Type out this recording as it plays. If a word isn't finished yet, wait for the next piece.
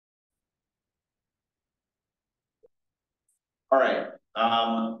All right.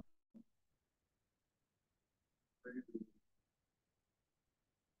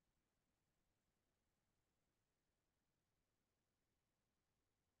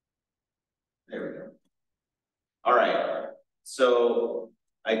 There we go. All right. So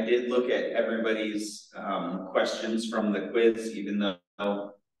I did look at everybody's questions from the quiz, even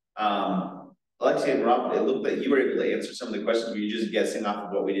though Alexia and Rob, it looked like you were able to answer some of the questions. Were you just guessing off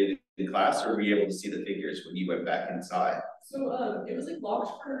of what we did in class, or were you able to see the figures when you went back inside? So it was like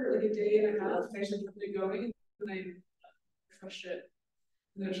locked for like a day and a half. I actually kept it going, and I refreshed it,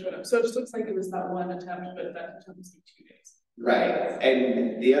 and then it showed up. So it just looks like it was that one attempt, but that attempt was like 2 days. Right,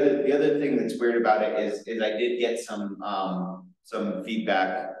 and the other thing that's weird about it is I did get some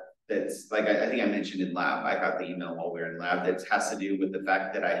feedback that's like I think I mentioned in lab. I got the email while we were in lab that has to do with the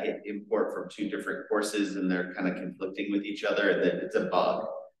fact that I hit import from 2 different courses and they're kind of conflicting with each other, and that it's a bug.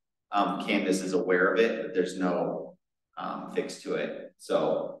 Canvas is aware of it, but there's no fix to it.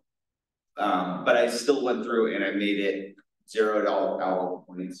 So, but I still went through and I made it 0 all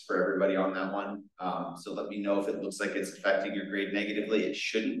points for everybody on that one. So let me know if it looks like it's affecting your grade negatively. It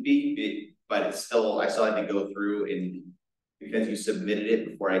shouldn't be, but it's still, I still had to go through, and because you submitted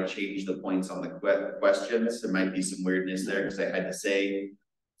it before I changed the points on the questions, there might be some weirdness there because I had to say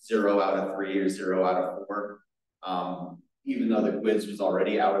 0 out of 3 or 0 out of 4, even though the quiz was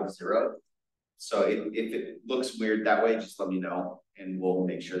already out of 0. So if it looks weird that way, just let me know and we'll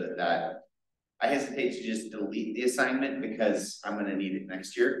make sure that I hesitate to just delete the assignment because I'm going to need it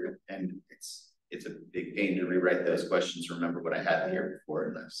next year, and it's a big pain to rewrite those questions, remember what I had the year before,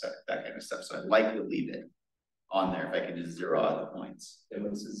 and that kind of stuff. So I'd like to leave it on there if I could just 0 out the points. It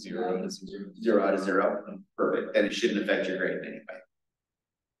was 0 out of 0. 0 out of 0, perfect. And it shouldn't affect your grade anyway.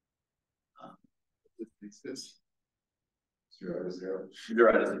 This 0 out of 0. 0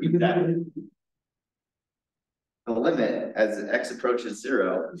 out of 0. Exactly. The limit as x approaches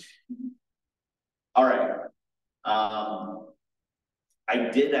 0. All right. I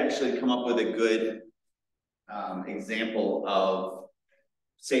did actually come up with a good example of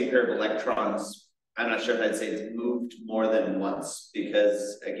same pair of electrons. I'm not sure if I'd say it's moved more than once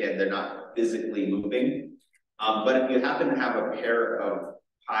because, again, they're not physically moving. But if you happen to have a pair of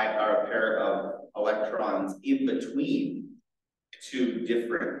electrons in between 2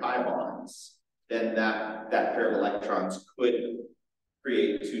 different pi bonds, then that pair of electrons could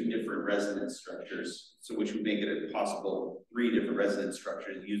create 2 different resonance structures, so which would make it a possible 3 different resonance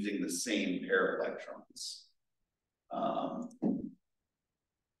structures using the same pair of electrons.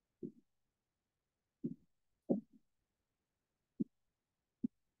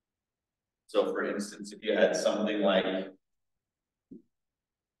 So for instance, if you had something like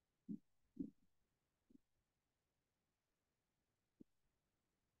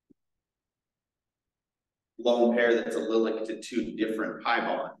lone pair that's allylic to 2 different pi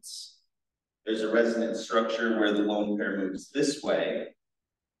bonds, there's a resonance structure where the lone pair moves this way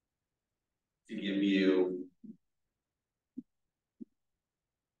to give you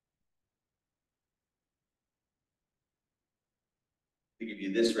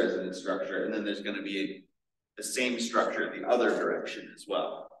this resonance structure, and then there's going to be the same structure the other direction as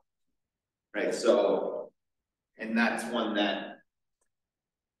well, right? So, and that's one that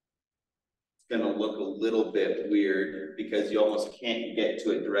going to look a little bit weird because you almost can't get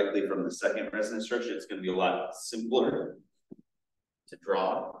to it directly from the second resonance structure. It's going to be a lot simpler to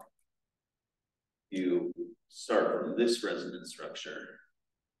draw. You start from this resonance structure,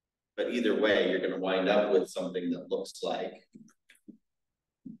 but either way, you're going to wind up with something that looks like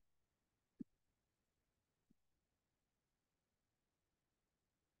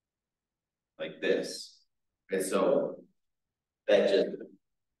this. Okay, so that just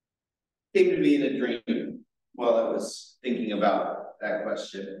came to me in a dream while I was thinking about that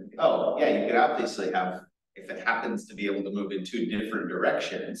question. Oh, yeah, you could obviously have, if it happens to be able to move in 2 different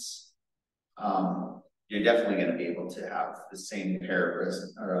directions, you're definitely going to be able to have the same pair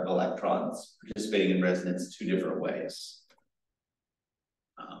of electrons participating in resonance 2 different ways.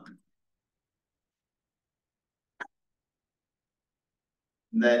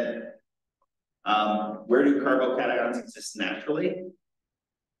 Then, where do carbocations exist naturally?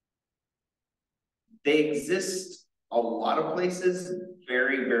 They exist a lot of places,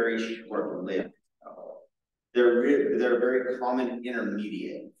 very, very short-lived. They're a very common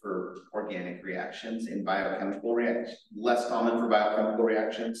intermediate for organic reactions in biochemical reactions, less common for biochemical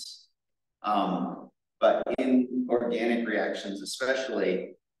reactions. But in organic reactions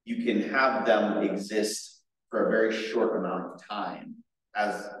especially, you can have them exist for a very short amount of time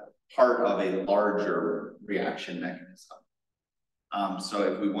as part of a larger reaction mechanism.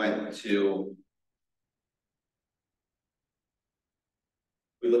 So if we went to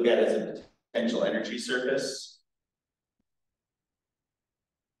look at it as a potential energy surface.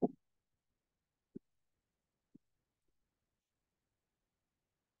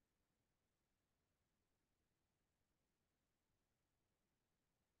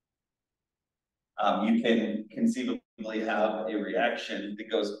 You can conceivably have a reaction that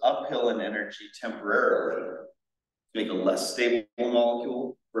goes uphill in energy temporarily to make a less stable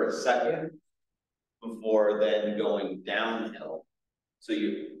molecule for a second before then going downhill. So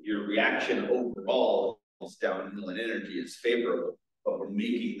your reaction overall is downhill in energy is favorable, but we're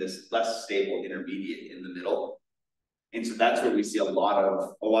making this less stable intermediate in the middle. And so that's where we see a lot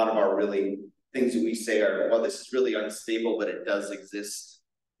of our really things that we say are, well, this is really unstable, but it does exist.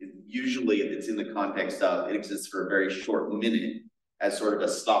 Usually it's in the context of it exists for a very short minute as sort of a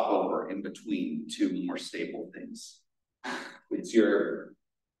stopover in between two more stable things. It's your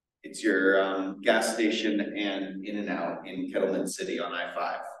gas station and In-N-Out in Kettleman City on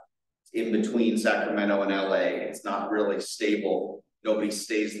I-5. It's in between Sacramento and LA. It's not really stable. Nobody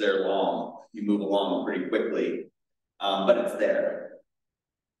stays there long. You move along pretty quickly, but it's there.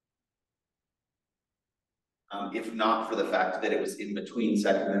 If not for the fact that it was in between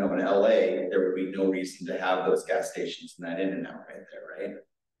Sacramento and LA, there would be no reason to have those gas stations and that In-N-Out right there, right?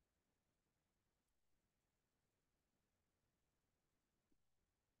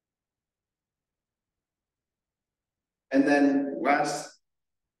 And then last,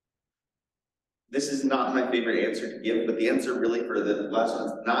 this is not my favorite answer to give, but the answer really for the last one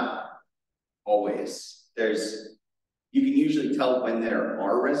is not always. You can usually tell when there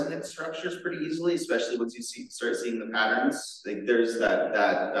are resonance structures pretty easily, especially once you start seeing the patterns. Like there's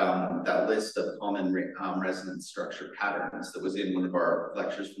that list of common resonance structure patterns that was in one of our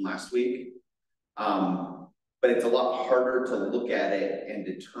lectures from last week. But it's a lot harder to look at it and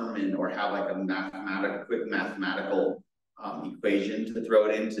determine or have like a quick mathematical equation to throw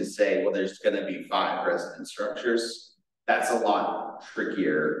it in to say, well, there's going to be 5 resonance structures. That's a lot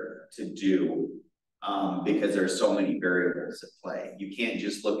trickier to do. Because there's so many variables at play. You can't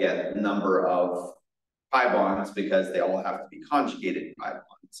just look at the number of pi bonds because they all have to be conjugated pi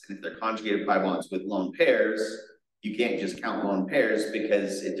bonds. And if they're conjugated pi bonds with lone pairs, you can't just count lone pairs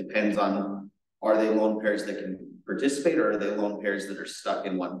because it depends on, are they lone pairs that can participate or are they lone pairs that are stuck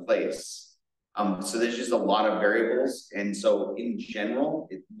in one place? So there's just a lot of variables. And so in general,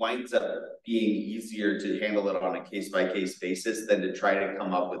 it winds up being easier to handle it on a case-by-case basis than to try to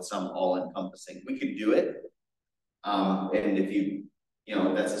come up with some all-encompassing. We could do it. And if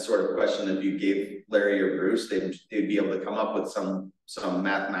that's the sort of question if you gave Larry or Bruce, they'd be able to come up with some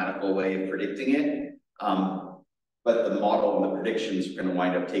mathematical way of predicting it. But the model and the predictions are going to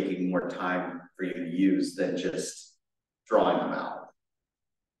wind up taking more time for you to use than just drawing them out.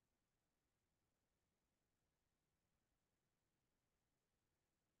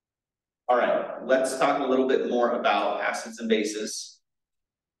 All right, let's talk a little bit more about acids and bases.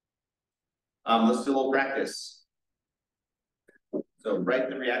 Let's do a little practice. So write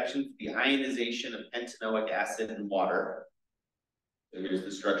the reaction for the ionization of pentanoic acid and water. So here's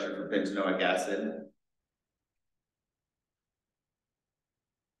the structure for pentanoic acid.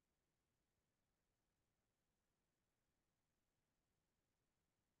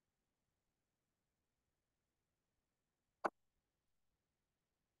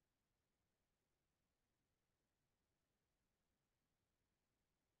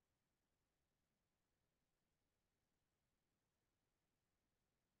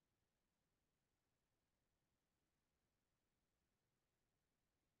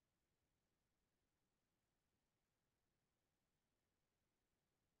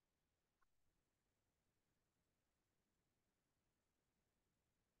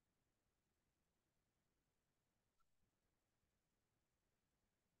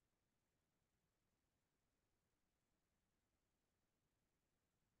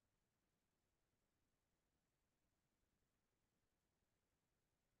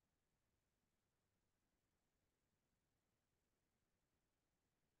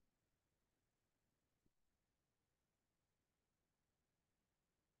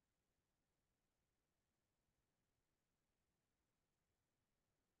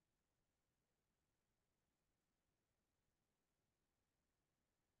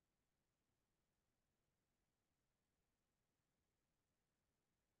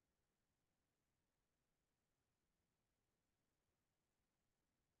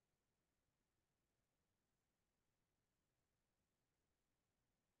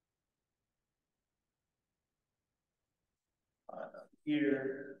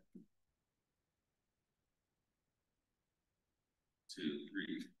 Here. 2,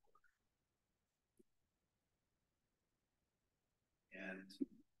 3. And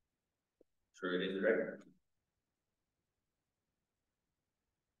Sure, it is right.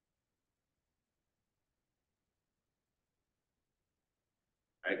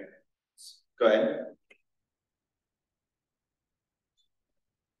 All right, go ahead.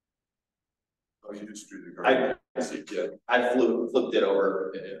 Oh, you just drew the card. I flipped it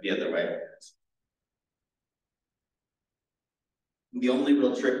over the other way. The only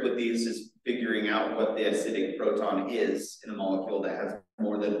real trick with these is figuring out what the acidic proton is in a molecule that has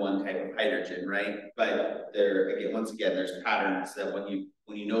more than one type of hydrogen, right? But once again, there's patterns that when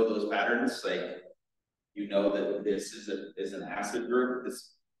you know those patterns, like you know that this is an acid group.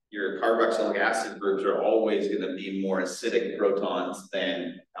 Your carboxylic acid groups are always going to be more acidic protons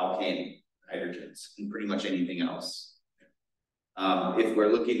than alkane hydrogens and pretty much anything else. If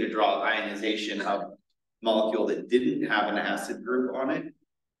we're looking to draw ionization of molecule that didn't have an acid group on it,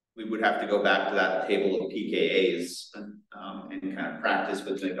 we would have to go back to that table of pKa's and kind of practice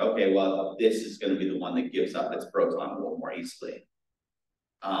with like, okay, well, this is going to be the one that gives up its proton a little more easily.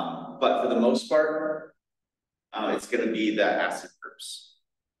 But for the most part, it's going to be the acid groups.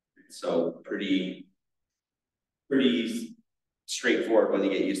 So pretty straightforward when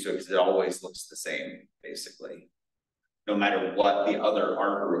you get used to it because it always looks the same, basically. No matter what the other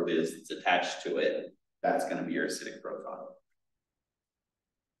R group is that's attached to it, that's going to be your acidic proton.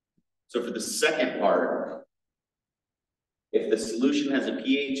 So for the second part, if the solution has a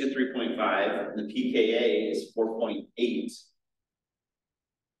pH of 3.5 and the pKa is 4.8,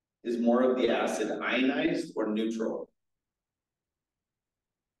 is more of the acid ionized or neutral?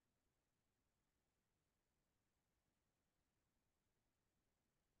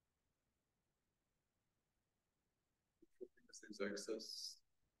 There's excess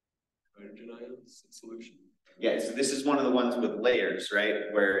hydrogen ions in solution. Yeah, so this is one of the ones with layers,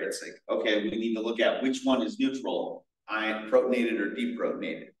 right? Where it's like, okay, we need to look at which one is neutral, protonated or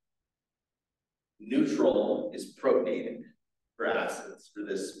deprotonated. Neutral is protonated for acids for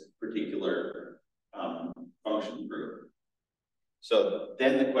this particular function group. So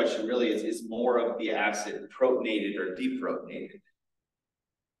then the question really is more of the acid protonated or deprotonated?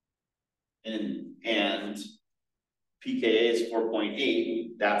 And pKa is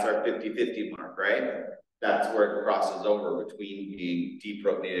 4.8, that's our 50-50 mark, right? That's where it crosses over between being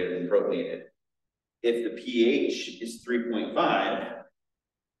deprotonated and protonated. If the pH is 3.5,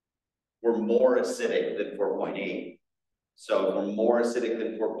 we're more acidic than 4.8. So if we're more acidic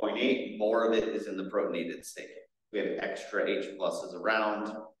than 4.8, more of it is in the protonated state. We have extra H pluses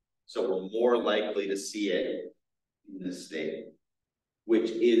around, so we're more likely to see it in this state,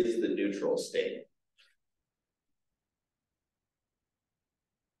 which is the neutral state.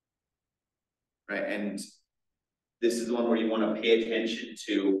 Right, and this is the one where you want to pay attention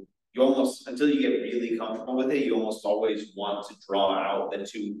to, you almost, until you get really comfortable with it, you almost always want to draw out the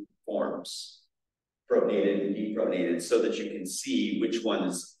two forms, protonated and deprotonated, so that you can see which one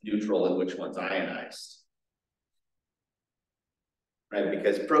is neutral and which one's ionized. Right,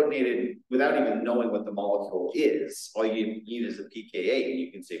 because protonated, without even knowing what the molecule is, all you need is a pKa and you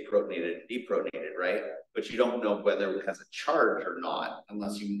can say protonated and deprotonated, right? But you don't know whether it has a charge or not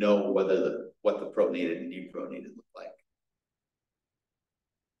unless you know whether what the protonated and deprotonated look like.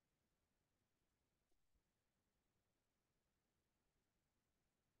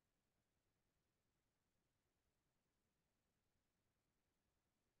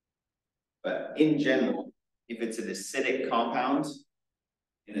 But in general, if it's an acidic compound,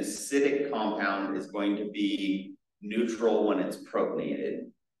 an acidic compound is going to be neutral when it's protonated,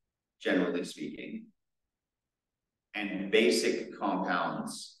 generally speaking. And basic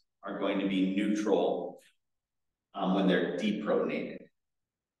compounds are going to be neutral when they're deprotonated.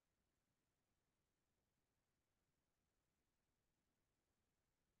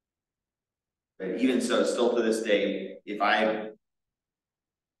 But even so, still to this day, the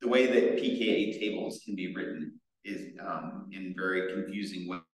way that pKa tables can be written is in very confusing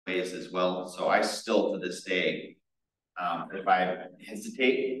ways as well. So I still to this day, if I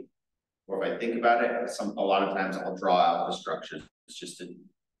hesitate or if I think about it, a lot of times I'll draw out the structures just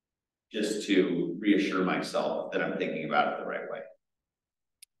to reassure myself that I'm thinking about it the right way.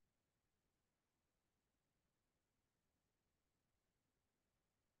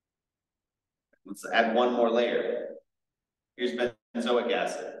 Let's add one more layer. Here's benzoic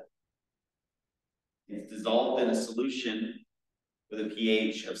acid. It's dissolved in a solution with a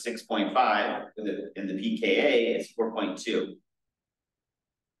pH of 6.5, and the pKa is 4.2.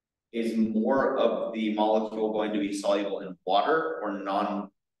 Is more of the molecule going to be soluble in water or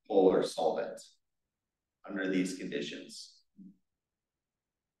non-polar solvent under these conditions?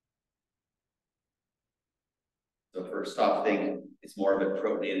 So first off, think is more of it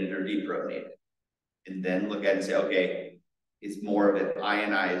protonated or deprotonated? And then look at it and say, okay, is more of it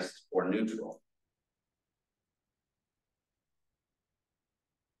ionized or neutral?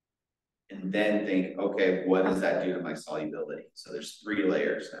 And then think, okay, what does that do to my solubility? So there's 3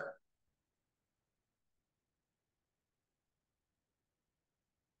 layers now.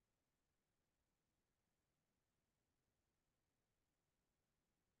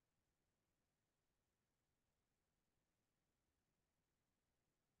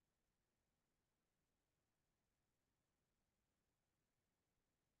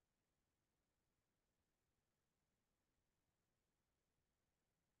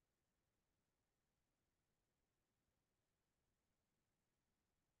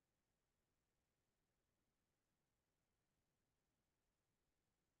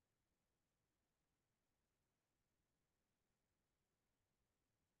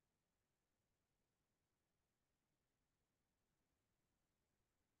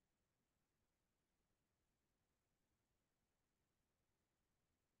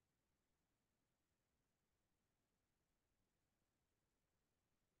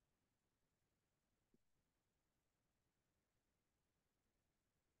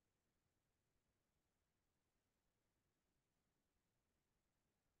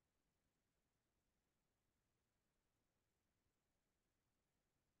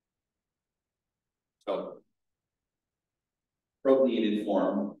 So protonated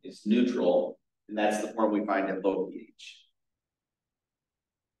form is neutral, and that's the form we find at low pH.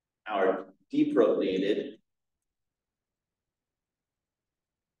 Our deprotonated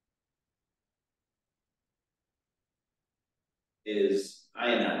is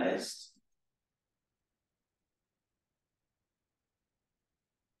ionized.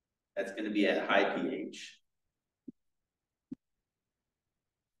 That's going to be at high pH.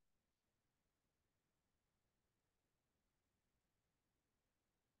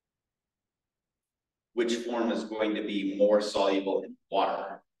 Which form is going to be more soluble in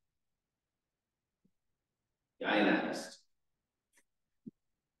water? The ionized.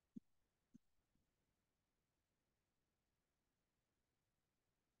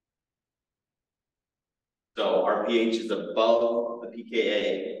 So our pH is above the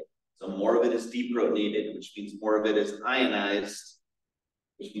pKa. So more of it is deprotonated, which means more of it is ionized,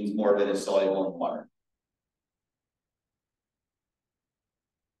 which means more of it is soluble in water.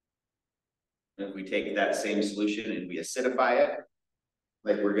 And if we take that same solution and we acidify it,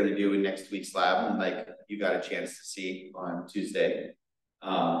 like we're going to do in next week's lab, and like you got a chance to see on Tuesday,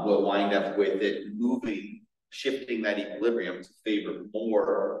 we'll wind up with it shifting that equilibrium to favor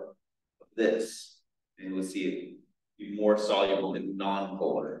more of this. And we'll see it be more soluble in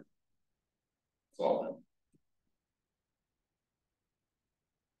non-polar solvent.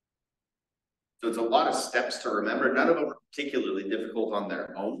 So it's a lot of steps to remember. None of them are particularly difficult on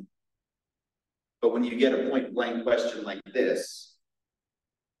their own. But when you get a point blank question like this,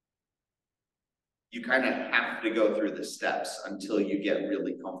 you kind of have to go through the steps until you get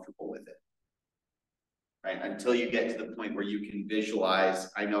really comfortable with it. Right? Until you get to the point where you can visualize,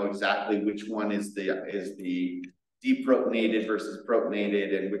 I know exactly which one is the deprotonated versus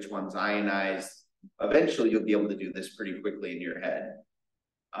protonated and which one's ionized. Eventually you'll be able to do this pretty quickly in your head.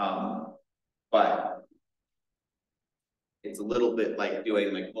 But it's a little bit like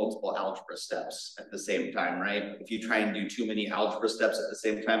doing like multiple algebra steps at the same time, right? If you try and do too many algebra steps at the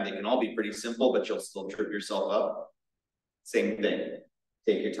same time, they can all be pretty simple, but you'll still trip yourself up. Same thing.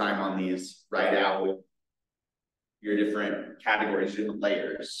 Take your time on these, write out with your different categories, different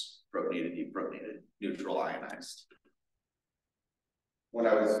layers, protonated, deprotonated, neutral, ionized. When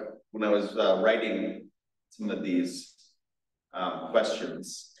I was writing some of these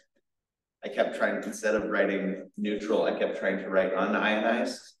questions, I kept trying, instead of writing neutral, I kept trying to write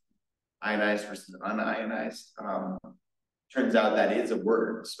unionized, ionized versus unionized. Turns out that is a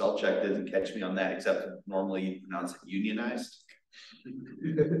word. Spell check doesn't catch me on that, except normally you pronounce it unionized.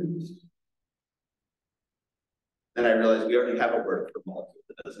 Then I realized we already have a word for molecule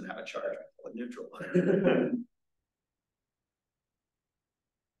that doesn't have a charge. We call it neutral.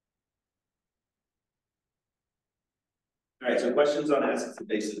 All right, so questions on acids and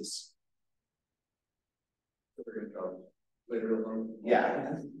bases. Later on.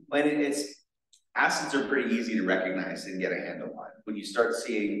 Yeah, when acids are pretty easy to recognize and get a handle on. When you start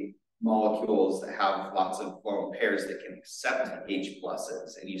seeing molecules that have lots of lone pairs that can accept H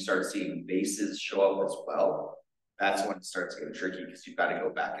pluses, and you start seeing bases show up as well, that's when it starts getting tricky because you've got to go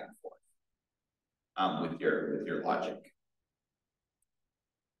back and forth with your logic.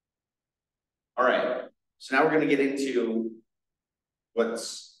 All right, so now we're going to get into what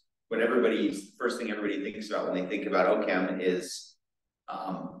everybody's first thing everybody thinks about when they think about OChem is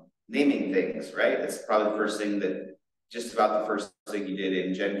naming things, right? It's probably the first thing that, just about the first thing you did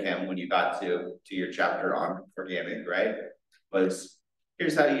in Gen Chem when you got to your chapter on organic, right? Was,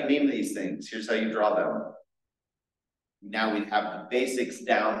 here's how you name these things, here's how you draw them. Now we have the basics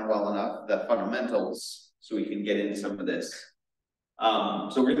down well enough, the fundamentals, so we can get into some of this.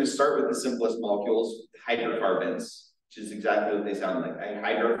 So we're going to start with the simplest molecules, hydrocarbons, which is exactly what they sound like. A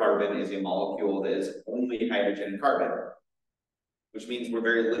hydrocarbon is a molecule that is only hydrogen and carbon, which means we're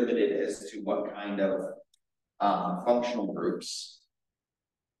very limited as to what kind of functional groups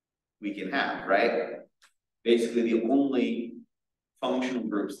we can have, right? Basically, the only functional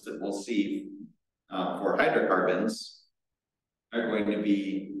groups that we'll see for hydrocarbons are going to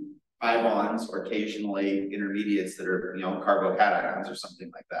be pi bonds or occasionally intermediates that are, carbocations or something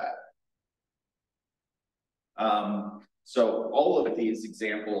like that. So all of these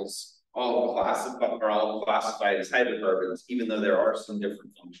examples are all classified as hydrocarbons, even though there are some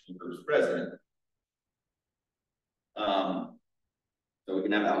different functional groups present. So we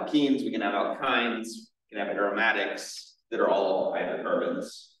can have alkenes, we can have alkynes, we can have aromatics that are all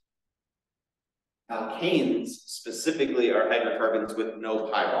hydrocarbons. Alkanes specifically are hydrocarbons with no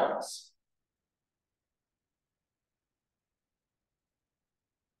pi bonds.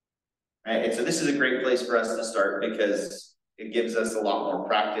 Right, and so this is a great place for us to start because it gives us a lot more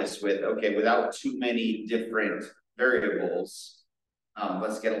practice with, okay, without too many different variables,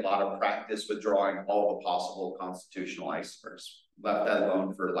 let's get a lot of practice with drawing all the possible constitutional isomers. Left that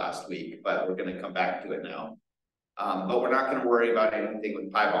alone for last week, but we're going to come back to it now. But we're not going to worry about anything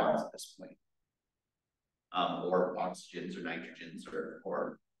with pi bonds at this point, or oxygens or nitrogens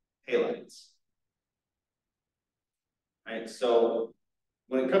or halides. All right, so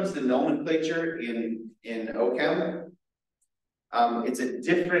when it comes to nomenclature in OChem, it's a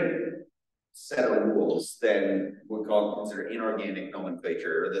different set of rules than what we consider inorganic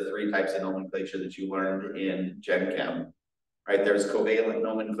nomenclature, or the 3 types of nomenclature that you learned in Gen Chem, right? There's covalent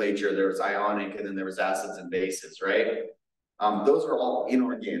nomenclature, there's ionic, and then there was acids and bases, right? Those are all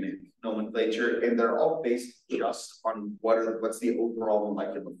inorganic nomenclature, and they're all based just on what's the overall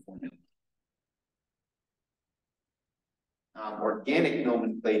molecular formula. Organic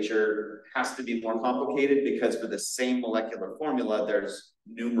nomenclature has to be more complicated because for the same molecular formula, there's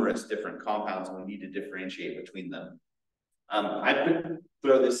numerous different compounds and we need to differentiate between them. I could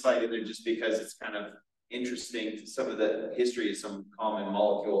throw this slide in there just because it's kind of interesting to some of the history of some common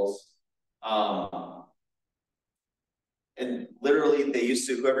molecules. And literally they used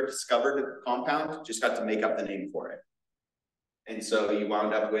to, whoever discovered a compound just got to make up the name for it. And so you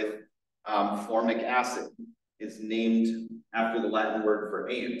wound up with formic acid is named after the Latin word for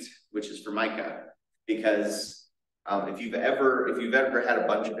ant, which is formica, because if you've ever had a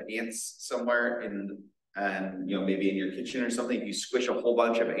bunch of ants somewhere and maybe in your kitchen or something, if you squish a whole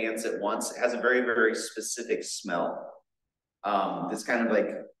bunch of ants at once, it has a very, very specific smell. It's kind of like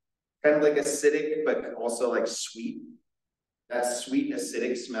acidic, but also like sweet. That sweet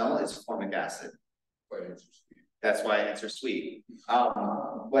acidic smell is formic acid. That's why ants are sweet.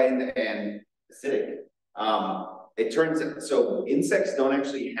 And acidic. It turns out, so insects don't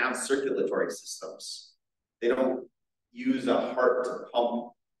actually have circulatory systems. They don't use a heart to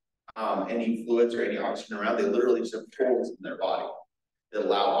pump any fluids or any oxygen around. They literally just have holes in their body that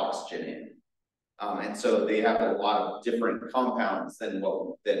allow oxygen in. And so they have a lot of different compounds than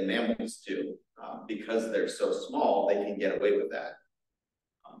mammals do. Because they're so small, they can get away with that.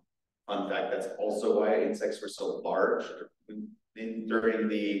 Fun fact, that's also why insects were so large during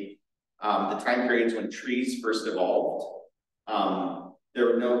the time periods when trees first evolved.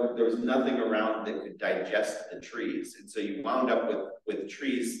 There was nothing around that could digest the trees, and so you wound up with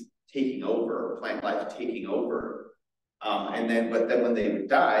trees taking over, plant life taking over. But then when they would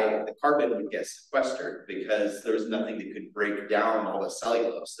die, the carbon would get sequestered because there was nothing that could break down all the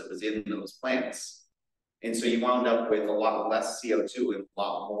cellulose that was in those plants. And so you wound up with a lot less CO2 and a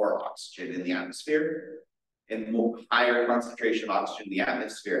lot more oxygen in the atmosphere. And higher concentration of oxygen in the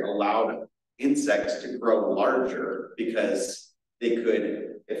atmosphere allowed insects to grow larger because they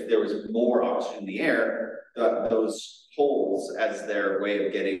could, if there was more oxygen in the air, those holes as their way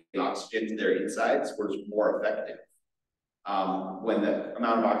of getting oxygen to their insides were more effective. When the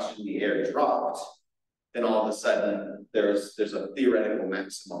amount of oxygen in the air dropped, then all of a sudden there's a theoretical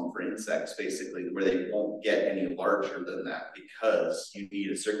maximum for insects, basically, where they won't get any larger than that because you need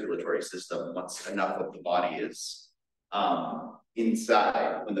a circulatory system once enough of the body is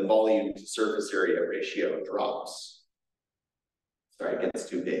inside, when the volume to surface area ratio drops. Sorry, it gets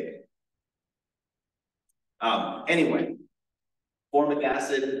too big. Anyway, formic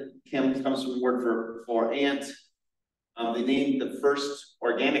acid comes from the word for ant. They named the first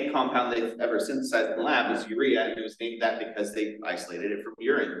organic compound they've ever synthesized in the lab is urea, and it was named that because they isolated it from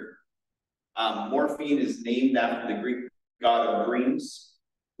urine. Morphine is named after the Greek god of dreams,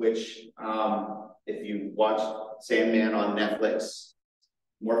 which, if you watch Sandman on Netflix,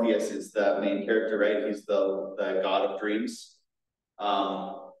 Morpheus is the main character, right? He's the god of dreams.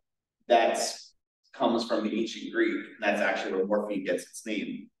 That comes from the ancient Greek, and that's actually where morphine gets its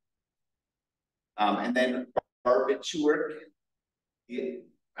name. And then barbituric, you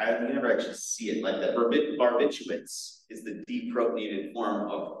never actually see it like that. Barbiturates is the deprotonated form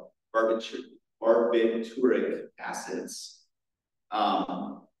of barbituric acids.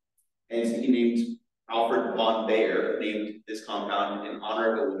 And so he named Alfred von Baer, named this compound in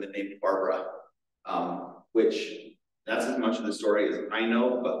honor of a woman named Barbara, which that's as much of the story as I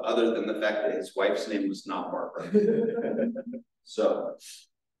know, but other than the fact that his wife's name was not Barbara. So,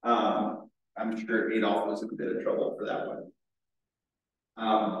 I'm sure Adolf was in a bit of trouble for that one.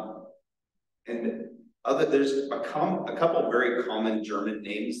 There's a couple very common German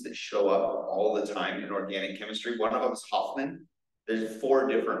names that show up all the time in organic chemistry. One of them is Hoffman. There's 4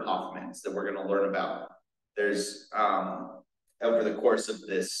 different Hoffmans that we're going to learn about. There's over the course of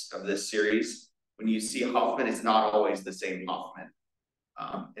this series, when you see Hoffman, it's not always the same Hoffman.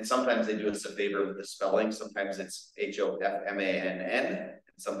 And sometimes they do us a favor with the spelling. Sometimes it's Hoffmann, and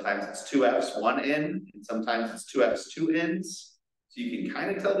sometimes it's 2 F's, 1 N, and sometimes it's 2 F's, 2 N's. So you can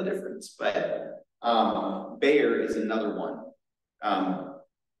kind of tell the difference, but Bayer is another one.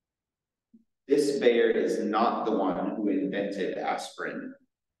 This Bayer is not the one who invented aspirin,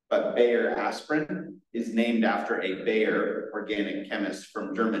 but Bayer aspirin is named after a Bayer organic chemist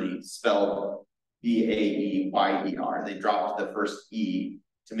from Germany, spelled B-A-E-Y-E-R. They dropped the first E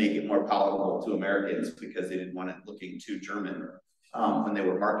to make it more palatable to Americans because they didn't want it looking too German when they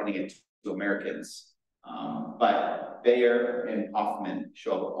were marketing it to Americans. But Bayer and Hoffman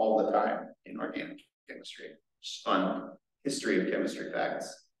show up all the time in organic chemistry. Just fun history of chemistry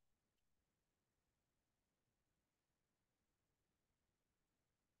facts.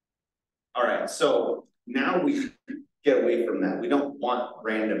 All right, so now we get away from that. We don't want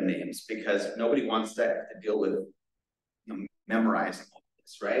random names because nobody wants to have to deal with memorizing all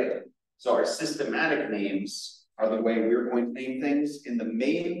this, right? So our systematic names are the way we're going to name things. And the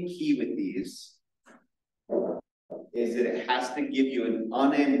main key with these is that it has to give you an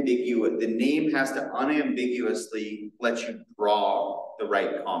the name has to unambiguously let you draw the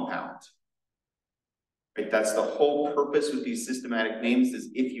right compound. Right, that's the whole purpose with these systematic names, is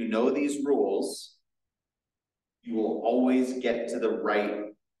if you know these rules, you will always get to the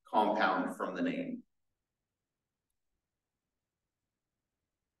right compound from the name.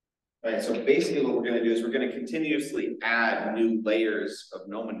 All right, so basically what we're going to do is we're going to continuously add new layers of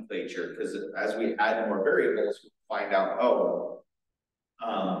nomenclature, because as we add more variables, we'll find out,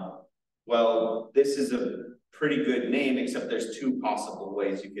 well, this is a pretty good name, except there's 2 possible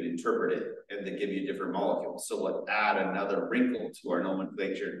ways you can interpret it, and they give you different molecules. So let's add another wrinkle to our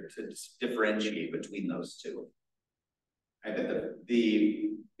nomenclature to differentiate between those 2. And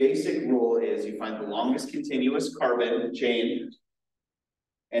the basic rule is you find the longest continuous carbon chain,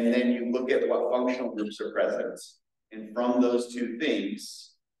 and then you look at what functional groups are present. And from those 2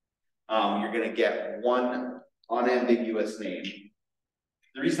 things, you're going to get one unambiguous name.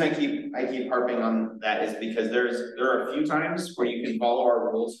 The reason I keep harping on that is because there are a few times where you can follow our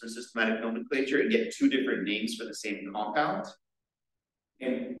rules for systematic nomenclature and get 2 different names for the same compound.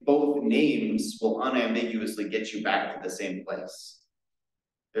 And both names will unambiguously get you back to the same place.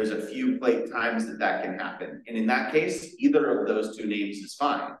 There's a few times that can happen. And in that case, either of those 2 names is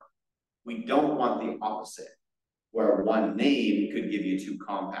fine. We don't want the opposite, where one name could give you 2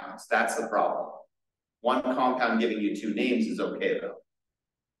 compounds. That's the problem. One compound giving you 2 names is okay, though.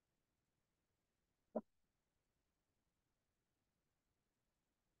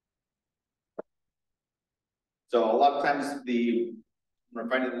 So a lot of times we're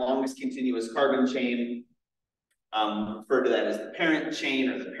finding the longest continuous carbon chain, refer to that as the parent chain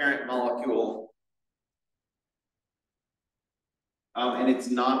or the parent molecule. And it's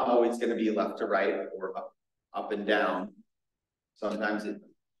not always going to be left to right or up and down. Sometimes it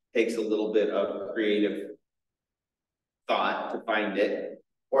takes a little bit of creative thought to find it,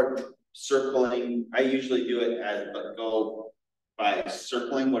 or circling. I usually do it go by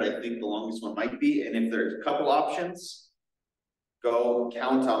circling what I think the longest one might be. And if there's a couple options, go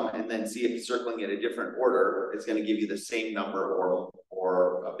count them and then see if circling it a different order is going to give you the same number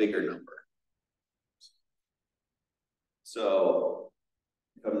or a bigger number. So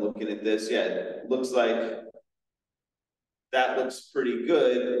if I'm looking at this, yeah, it looks like that looks pretty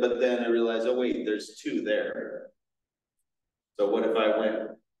good, but then I realize, oh wait, there's 2 there. So what if I went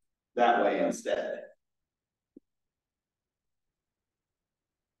that way instead?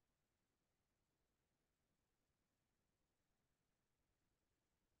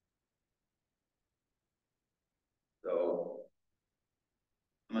 So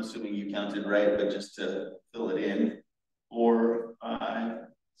I'm assuming you counted right, but just to fill it in, 4, 5,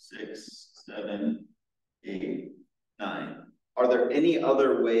 6, 7, 8, 9. Are there any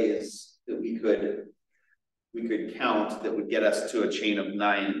other ways that we could count that would get us to a chain of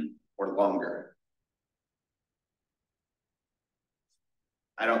 9 or longer?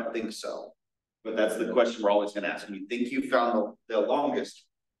 I don't think so, but that's the question we're always going to ask. When you think you found the longest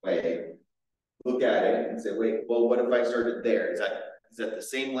way, look at it and say, wait, well, what if I started there? Is that the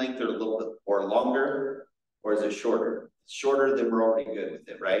same length or a little bit or longer, or is it shorter? Shorter, then we're already good with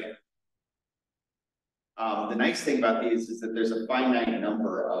it, right? The nice thing about these is that there's a finite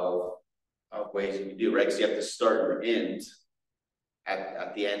number of ways you can do, right? Because you have to start and end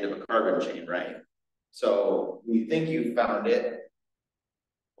at the end of a carbon chain, right? So when you think you found it,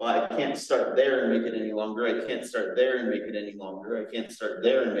 well, I can't start there and make it any longer. I can't start there and make it any longer. I can't start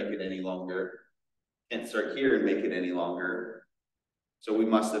there and make it any longer. I can't start here and make it any longer. So we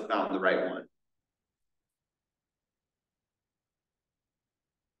must have found the right one.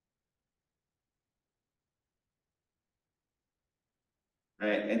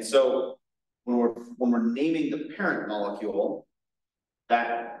 Right, and so when we're naming the parent molecule,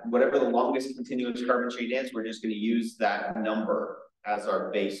 that whatever the longest continuous carbon chain is, we're just going to use that number as our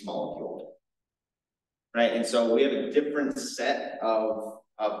base molecule. Right, and so we have a different set of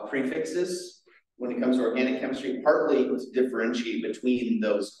prefixes when it comes to organic chemistry, partly to differentiate between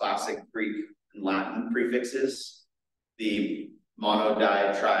those classic Greek and Latin prefixes, the mono,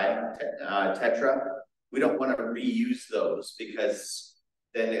 di, tri, tetra. We don't want to reuse those because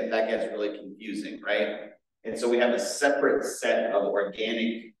then that gets really confusing, right? And so we have a separate set of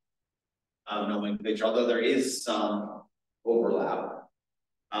organic nomenclature, although there is some overlap.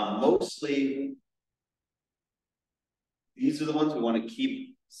 Mostly, these are the ones we want to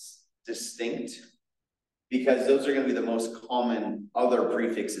keep distinct because those are going to be the most common other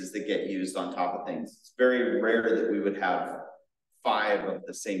prefixes that get used on top of things. It's very rare that we would have 5 of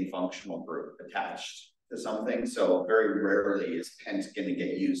the same functional group attached to something. So very rarely is pent going to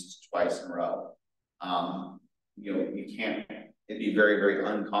get used twice in a row. You can't, it'd be very, very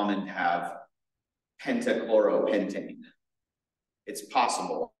uncommon to have pentachloropentane. It's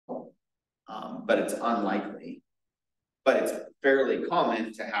possible, but it's unlikely. But it's fairly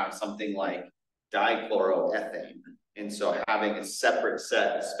common to have something like dichloroethane. And so having a separate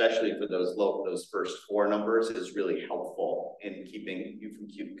set, especially for those first 4 numbers, is really helpful in keeping you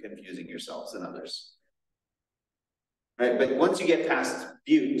from confusing yourselves and others. Right, but once you get past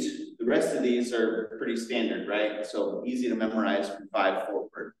bute, the rest of these are pretty standard, right? So easy to memorize from 5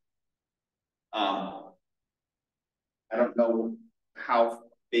 forward. I don't know how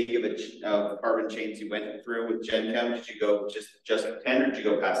big of carbon chains you went through with Gen Chem. Did you go just 10 or did you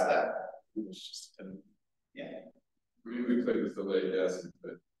go past that? It was just 10. Yeah. We played with the delayed acid,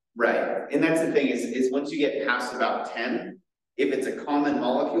 but right. And that's the thing is once you get past about 10, if it's a common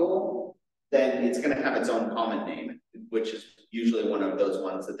molecule, then it's going to have its own common name, which is usually one of those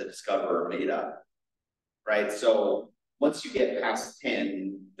ones that the discoverer made up. Right. So once you get past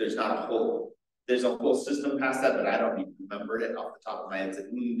 10, there's a whole system past that, but I don't even remember it off the top of my head. It's like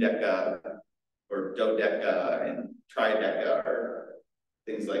deca or dodeca and trideca or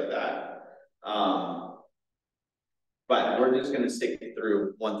things like that. But we're just going to stick it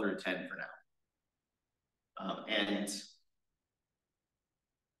through 1 through 10 for now. And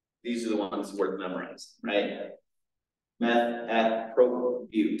these are the ones worth memorizing, right? Meth, eth, pro,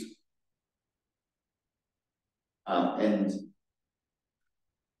 bute. And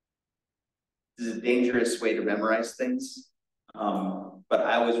this is a dangerous way to memorize things. But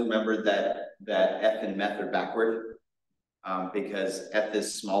I always remember that eth and meth are backward because eth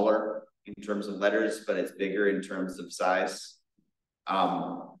is smaller in terms of letters, but it's bigger in terms of size.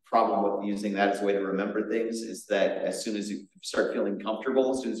 Problem with using that as a way to remember things is that as soon as you start feeling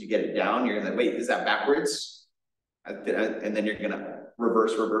comfortable, as soon as you get it down, you're gonna wait, is that backwards? And then you're gonna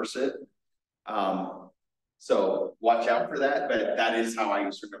reverse it. So watch out for that, but that is how I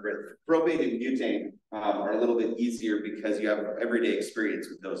used to remember it. Propane and butane are a little bit easier because you have everyday experience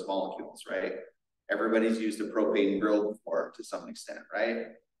with those molecules, right? Everybody's used a propane grill before to some extent, right?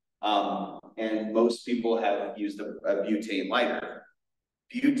 And most people have used a butane lighter.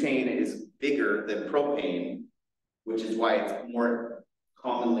 Butane is bigger than propane, which is why it's more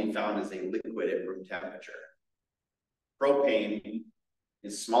commonly found as a liquid at room temperature. Propane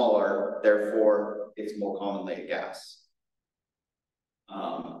is smaller, therefore it's more commonly a gas.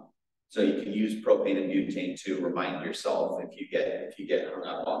 So you can use propane and butane to remind yourself if you get hung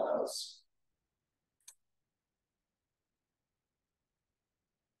up on those.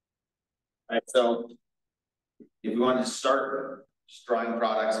 All right, so if we want to start just drawing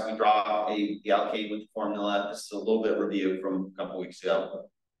products, we draw the alkane with the formula. This is a little bit of review from a couple weeks ago.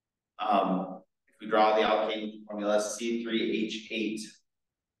 If we draw the alkane formula C3H8,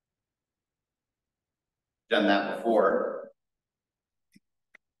 done that before.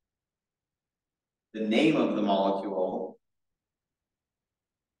 The name of the molecule,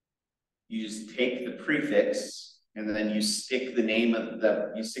 you just take the prefix and then you stick the name of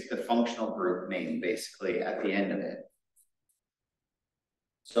you stick the functional group name basically at the end of it.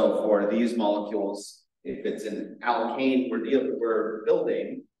 So for these molecules, if it's an alkane we're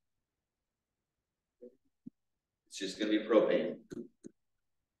building, it's just going to be propane.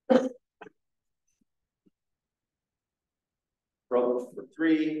 Pro for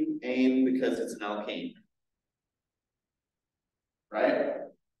 3, ane because it's an alkane. Right?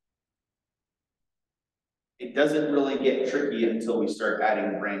 It doesn't really get tricky until we start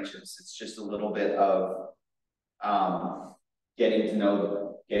adding branches. It's just a little bit of getting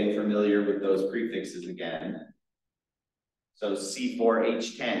familiar with those prefixes again. So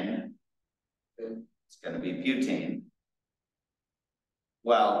C4H10, it's going to be butane.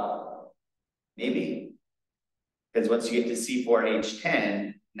 Well, maybe. Because once you get to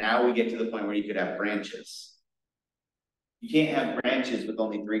C4H10, now we get to the point where you could have branches. You can't have branches with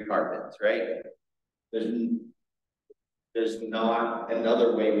only 3 carbons, right? There's not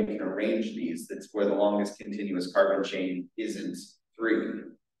another way we can arrange these that's where the longest continuous carbon chain isn't 3.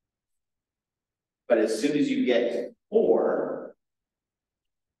 But as soon as you get 4,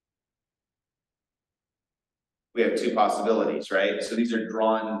 we have 2 possibilities, right? So these are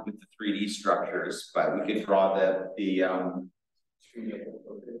drawn with the 3D structures, but we could draw the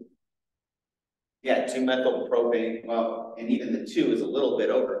 2-methyl propane. Well, and even the 2 is a little bit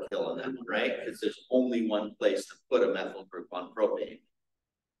overkill in that one, right? Because there's only one place to put a methyl group on propane.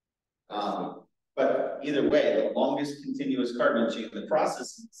 But either way, the longest continuous carbon chain, the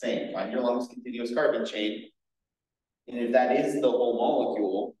process is the same. Find your longest continuous carbon chain. And if that is the whole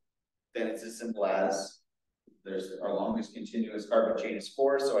molecule, then it's as simple as our longest continuous carbon chain is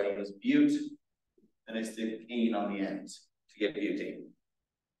 4, so I use but, and I stick ane on the end to get butane.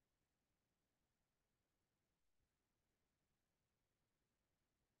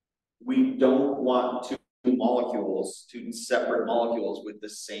 We don't want 2 separate molecules with the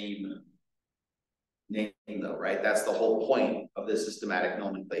same name though, right? That's the whole point of the systematic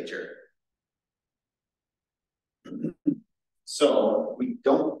nomenclature. So we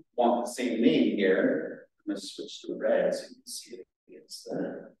don't want the same name here. I'm going to switch to red so you can see it against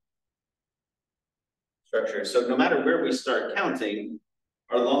the structure. So no matter where we start counting,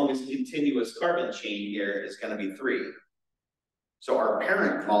 our longest continuous carbon chain here is going to be 3. So our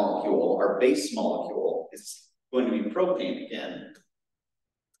parent molecule, our base molecule, is going to be propane again.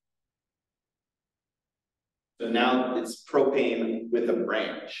 So now it's propane with a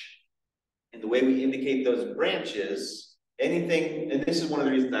branch. And the way we indicate those branches, anything, and this is one of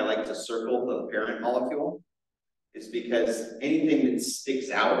the reasons I like to circle the parent molecule, is because anything that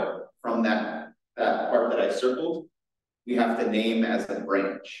sticks out from that part that I circled, we have to name as a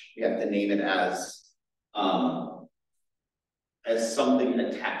branch. We have to name it as something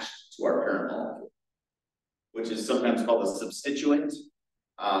attached to our parent molecule, which is sometimes called a substituent,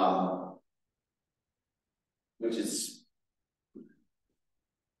 which is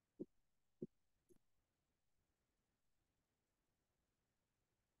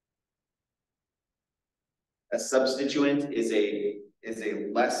a substituent is a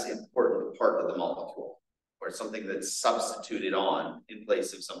less important part of the molecule, or something that's substituted on in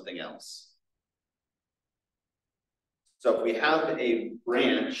place of something else. So if we have a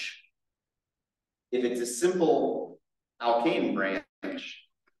branch, if it's a simple alkane branch,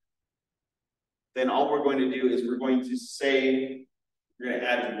 then all we're going to do is we're going to say, we're going to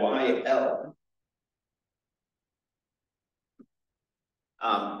add YL.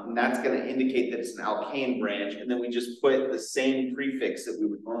 And that's going to indicate that it's an alkane branch. And then we just put the same prefix that we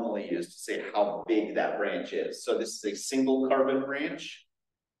would normally use to say how big that branch is. So this is a single carbon branch.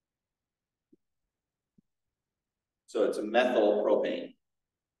 So it's a methyl propane.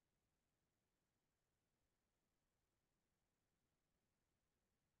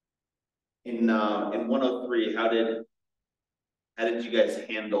 In 103, how did you guys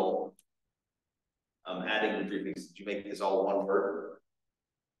handle adding the prefix? Did you make this all one word?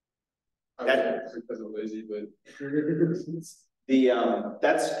 That's because I'm lazy, but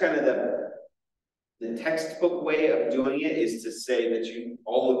That's kind of the textbook way of doing it is to say that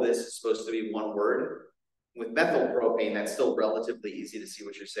all of this is supposed to be one word. With methylpropane, that's still relatively easy to see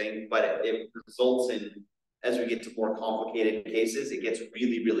what you're saying, but it results in, as we get to more complicated cases, it gets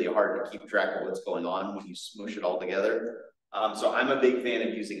really, really hard to keep track of what's going on when you smoosh it all together. So I'm a big fan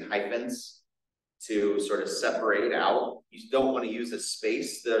of using hyphens to sort of separate out. You don't want to use a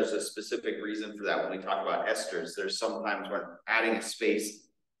space. There's a specific reason for that when we talk about esters. There's sometimes when adding a space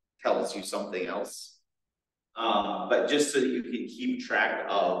tells you something else. But just so that you can keep track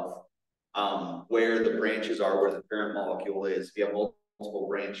of where the branches are, where the parent molecule is. If you have multiple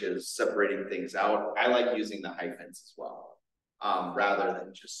branches separating things out, I like using the hyphens as well, rather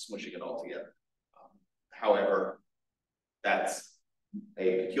than just smushing it all together. However, that's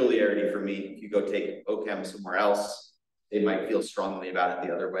a peculiarity for me. If you go take OChem somewhere else, they might feel strongly about it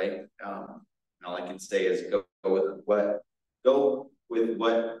the other way. And all I can say is go with what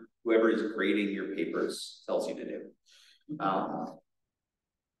whoever is grading your papers tells you to do.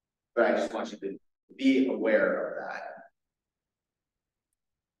 But I just want you to be aware of that.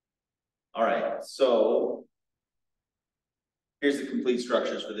 All right, so here's the complete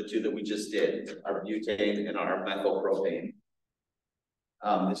structures for the two that we just did, our butane and our methylpropane.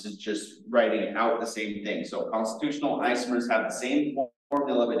 This is just writing out the same thing. So constitutional isomers have the same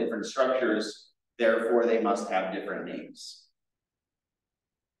formula but different structures, therefore they must have different names.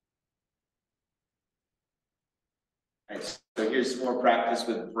 All right, so here's some more practice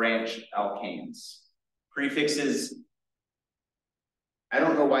with branch alkanes. Prefixes, I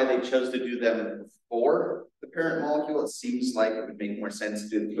don't know why they chose to do them before the parent molecule. It seems like it would make more sense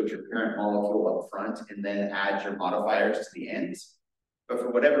to put your parent molecule up front and then add your modifiers to the end. But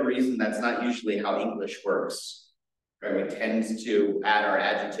for whatever reason, that's not usually how English works. Right? We tend to add our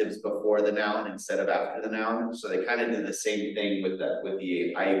adjectives before the noun instead of after the noun. So they kind of did the same thing with the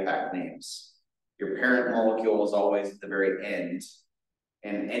IUPAC names. Your parent molecule is always at the very end,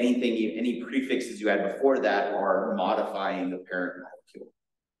 and any prefixes you add before that are modifying the parent molecule.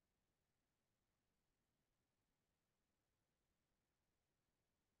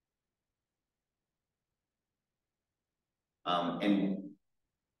 And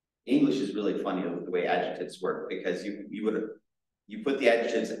English is really funny with the way adjectives work, because you put the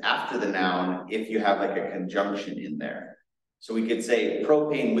adjectives after the noun if you have like a conjunction in there. So we could say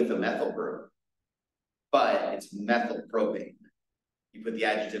propane with a methyl group, but it's methylpropane. You put the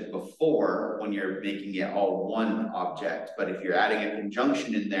adjective before when you're making it all one object, but if you're adding a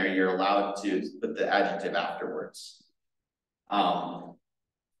conjunction in there, you're allowed to put the adjective afterwards.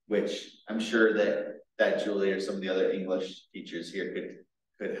 Which I'm sure that Julie or some of the other English teachers here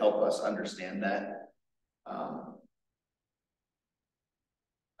could help us understand that.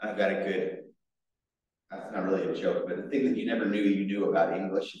 I've got a good, that's not really a joke, but the thing that you never knew you knew about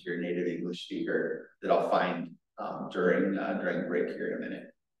English if you're a native English speaker that I'll find during break here in a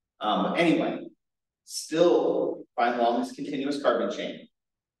minute. Anyway, still find the longest continuous carbon chain.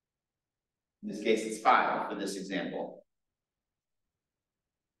 In this case, it's 5 for this example.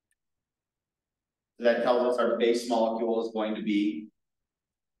 So that tells us our base molecule is going to be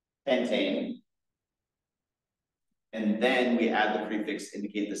pentane. And then we add the prefix to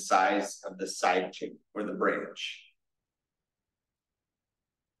indicate the size of the side chain or the branch.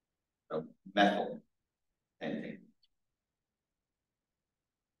 So methyl pentane.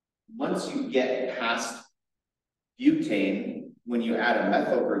 Once you get past butane, when you add a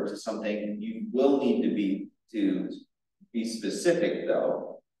methyl group to something, you will need to be specific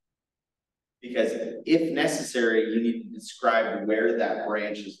though, because if necessary, you need to describe where that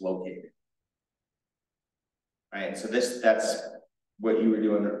branch is located. Right, so that's what you were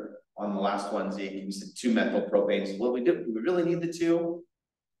doing on the last one, Zeke. You said 2 methylpropanes. What we do, we really need the 2,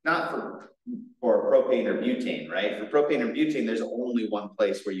 not for propane or butane, right? For propane or butane, there's only one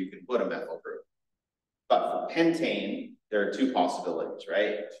place where you can put a methyl group. But for pentane, there are 2 possibilities,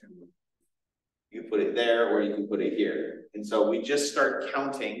 right? You put it there or you can put it here. And so we just start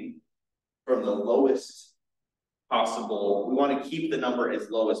counting from the lowest possible. We want to keep the number as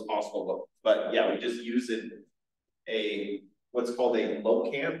low as possible, but yeah, we just use it what's called a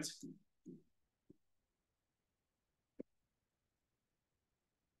locant.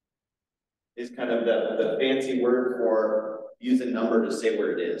 Is kind of the fancy word for use a number to say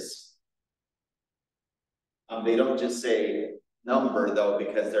where it is. They don't just say number though,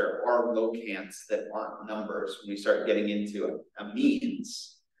 because there are locants that aren't numbers. When we start getting into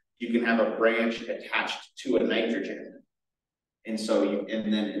amines, you can have a branch attached to a nitrogen. And so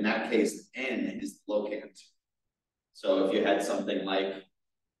and then in that case, N is the locant. So if you had something like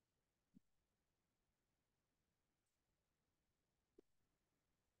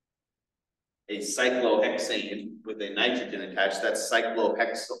a cyclohexane with a nitrogen attached, that's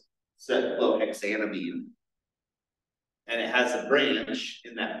cyclohexanamine. And it has a branch,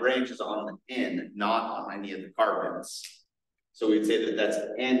 and that branch is on the N, not on any of the carbons. So we'd say that that's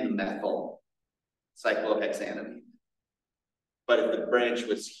N-methyl cyclohexanamine. But if the branch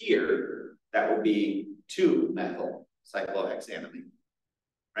was here, that would be 2-methyl cyclohexanamine.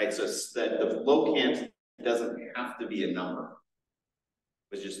 Right, so the locant doesn't have to be a number.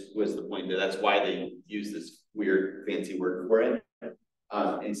 Was the point that's why they use this weird fancy word for it,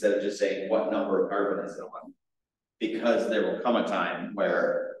 instead of just saying what number of carbon is it on, because there will come a time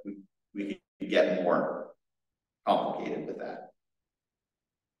where we can get more complicated with that.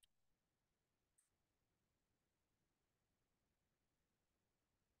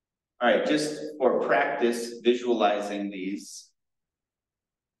 All right, just for practice, visualizing these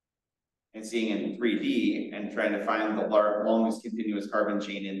and seeing in 3D and trying to find the longest continuous carbon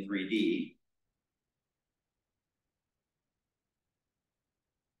chain in 3D.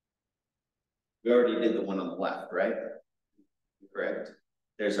 We already did the one on the left, right? Correct.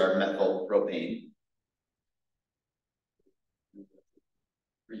 There's our methyl propane.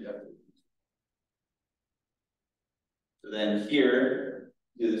 So then here,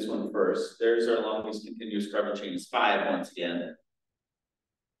 do this one first. There's our longest continuous carbon chain is 5 once again.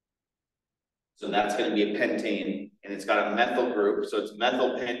 So that's going to be a pentane, and it's got a methyl group. So it's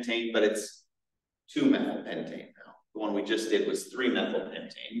methyl pentane, but it's 2-methyl pentane now. The one we just did was 3-methyl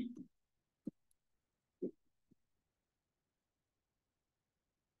pentane.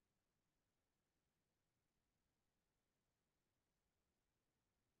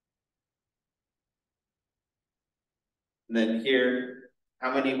 And then here,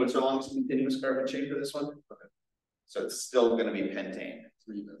 what's our longest continuous carbon chain for this one? Okay. So it's still going to be pentane.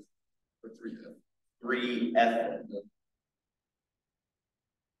 3-ethyl.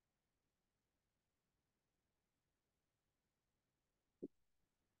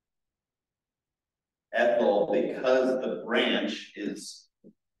 Ethyl, because the branch is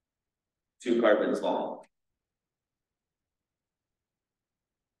 2 carbons long.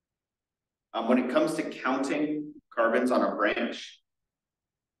 When it comes to counting carbons on a branch,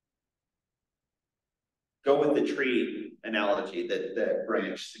 go with the tree analogy that the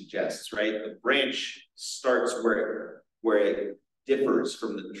branch suggests, right? The branch starts where it differs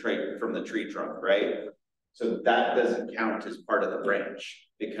from the tree trunk, right? So that doesn't count as part of the branch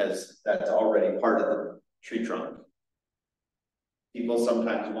because that's already part of the tree trunk. People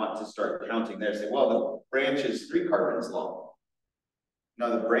sometimes want to start counting there, say, well, the branch is 3 carbons long.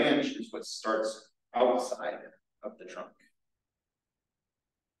 No, the branch is what starts outside of the trunk.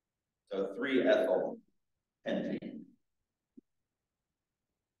 So 3-ethyl pentane.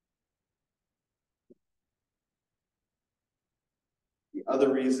 The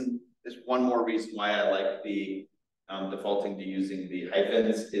other reason, there's one more reason why I like the defaulting to using the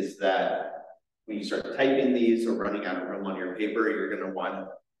hyphens is that when you start typing these or running out of room on your paper, you're going to want to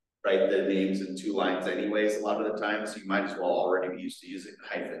write the names in 2 lines anyways a lot of the time, so you might as well already be used to using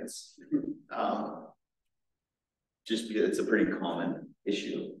hyphens. Just because it's a pretty common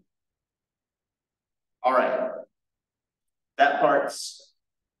issue. All right. That part's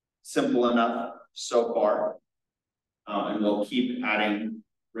simple enough so far. And we'll keep adding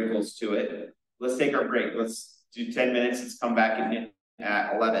wrinkles to it. Let's take our break. Let's do 10 minutes. Let's come back in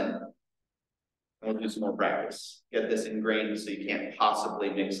at 11. And we'll do some more practice. Get this ingrained so you can't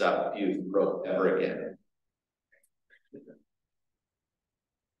possibly mix up fused growth ever again.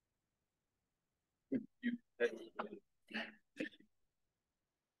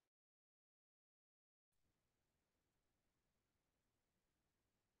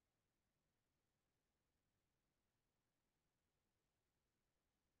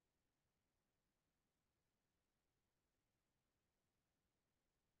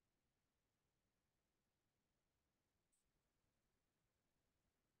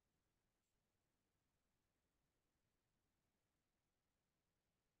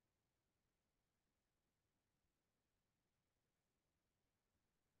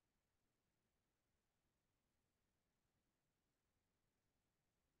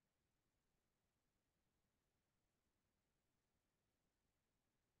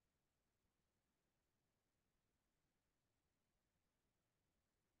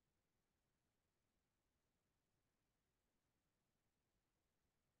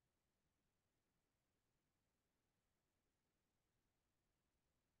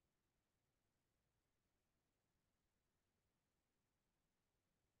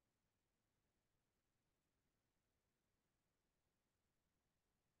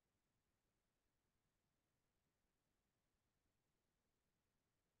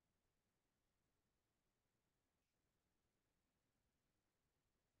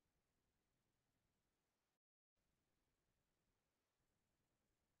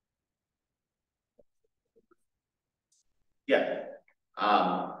 Yeah.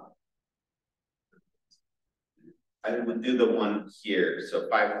 I would do the one here, so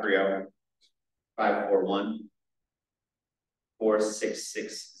 530-541-4660.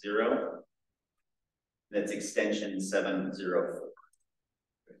 That's extension 704.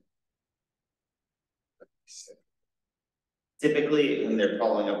 Typically, when they're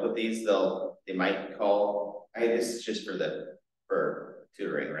following up with these, they might call, hey, this is just for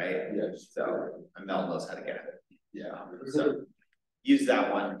tutoring, right? Yes. So Mel knows how to get it. Yeah. So use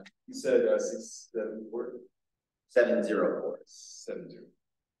that one, You said 674? 704. 70.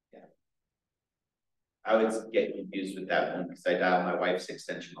 I would get confused with that one because I dial my wife's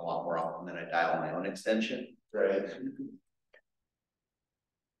extension a lot more often than I dial my own extension. Right.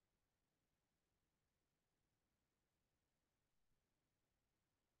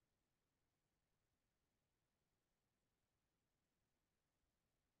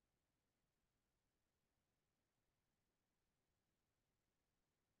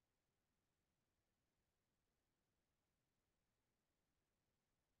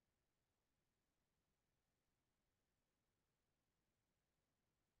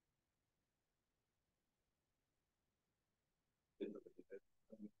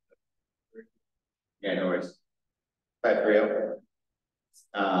 Yeah, no worries. 530,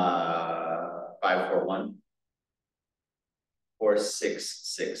 541-4660.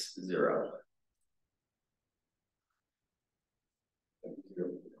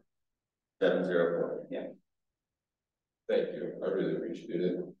 704. Yeah, Thank you. I really appreciate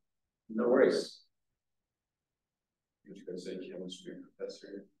it. no worries. You're just gonna say chemistry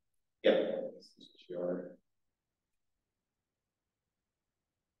professor. Yeah. This is what you are.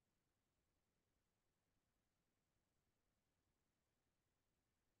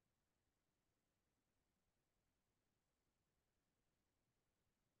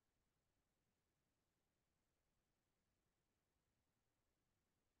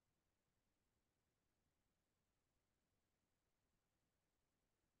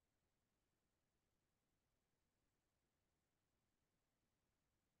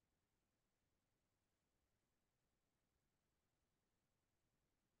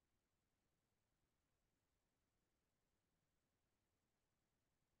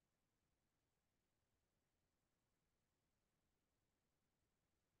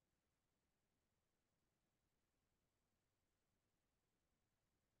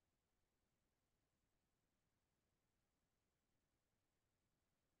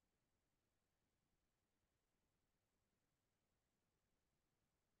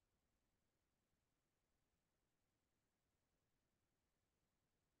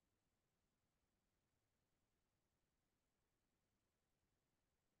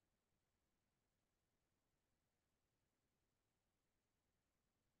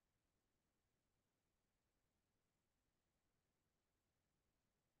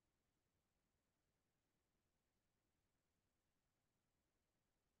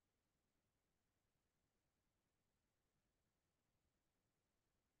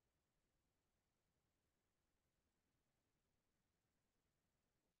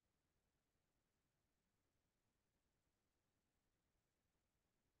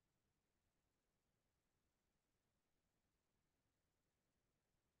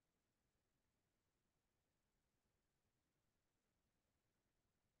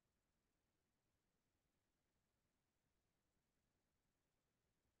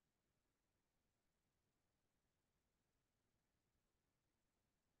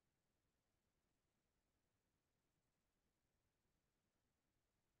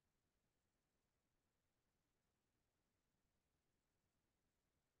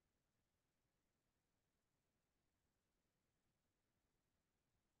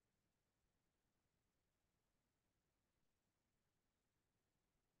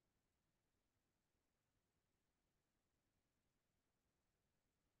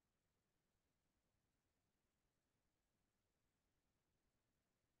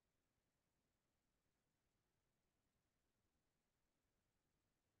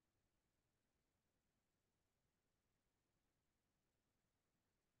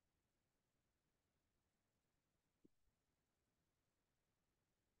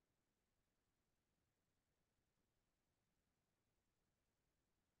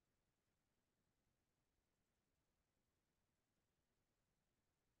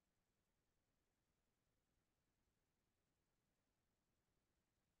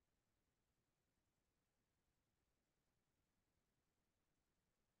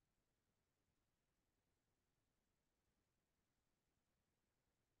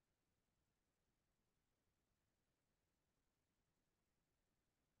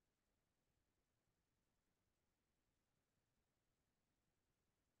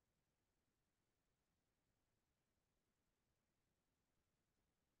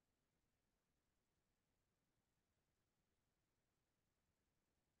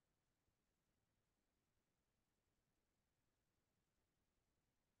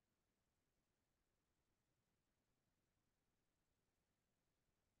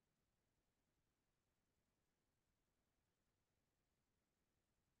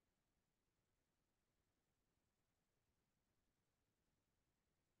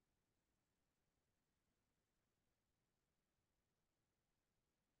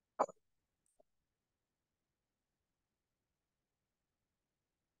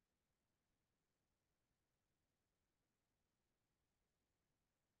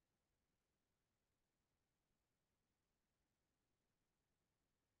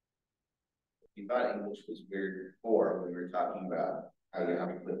 you thought English was weird before, we were talking about how you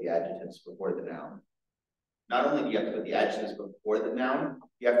have to put the adjectives before the noun. Not only do you have to put the adjectives before the noun,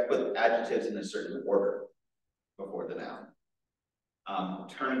 you have to put adjectives in a certain order before the noun.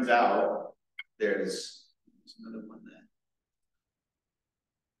 Turns out there's another one there.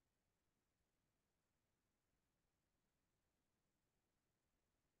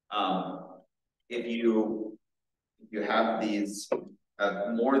 If you have these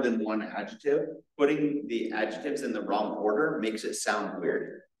more than one adjective, putting the adjectives in the wrong order makes it sound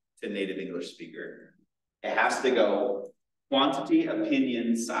weird to native English speaker. It has to go quantity,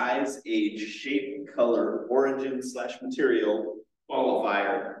 opinion, size, age, shape, color, origin / material,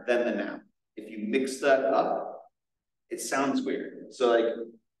 qualifier, then the noun. If you mix that up, it sounds weird. So like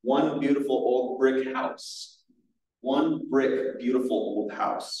one beautiful old brick house. One brick beautiful old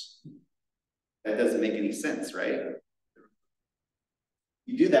house. That doesn't make any sense, right?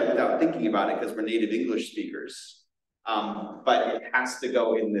 You do that without thinking about it because we're native English speakers. But it has to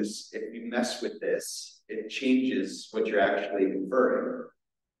go in this, if you mess with this, it changes what you're actually inferring.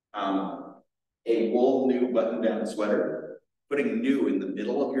 A wool new button-down sweater, putting new in the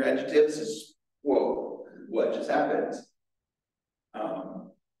middle of your adjectives is, whoa, what just happened?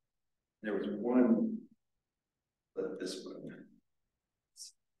 There was one, but this one.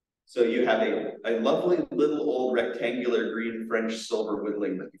 So you have a lovely little old rectangular green French silver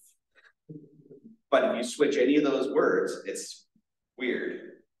whittling knife. But if you switch any of those words, it's weird.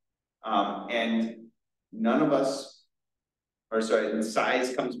 And none of us, or sorry,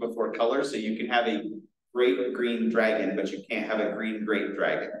 size comes before color, so you can have a great green dragon, but you can't have a green great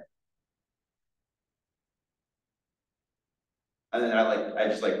dragon. And then I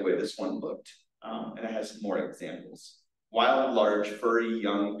just like the way this one looked. And it has some more examples. Wild, large, furry,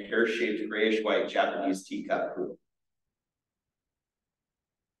 young, pear-shaped, grayish-white Japanese teacup poop.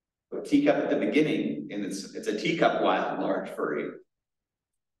 But teacup at the beginning, and it's a teacup, wild, large, furry.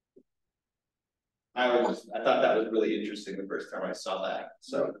 I thought that was really interesting the first time I saw that.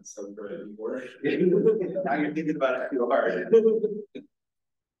 So it's so good anymore. Now you're thinking about it too hard.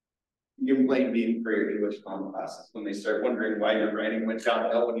 You can blame me for your English common classes when they start wondering why your writing went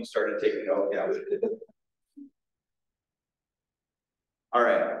downhill when you started taking OCAM. All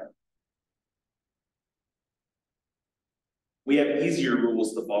right. We have easier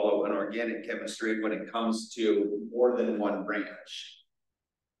rules to follow in organic chemistry when it comes to more than one branch.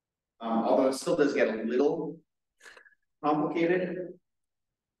 Although it still does get a little complicated.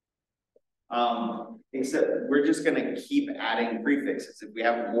 Except we're just going to keep adding prefixes. If we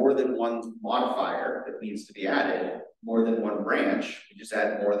have more than one modifier that needs to be added, more than one branch, we just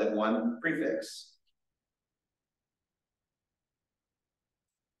add more than one prefix.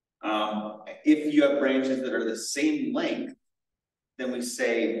 If you have branches that are the same length, then we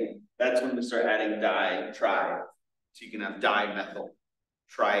say that's when we start adding di, tri. So you can have dimethyl,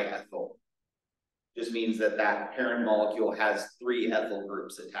 triethyl. Just means that that parent molecule has 3 ethyl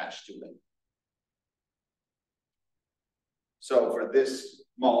groups attached to it. So for this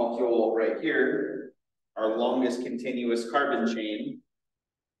molecule right here, our longest continuous carbon chain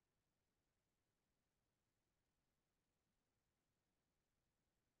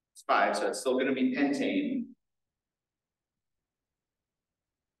is 5, so it's still going to be pentane.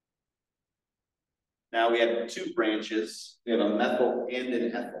 Now we have 2 branches. We have a methyl and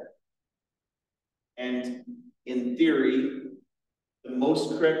an ethyl. And in theory, the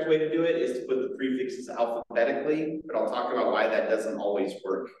most correct way to do it is to put the prefixes alphabetically, but I'll talk about why that doesn't always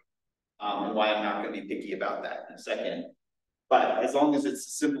work, and why I'm not going to be picky about that in a second. But as long as it's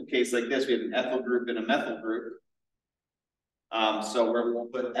a simple case like this, we have an ethyl group and a methyl group. So we'll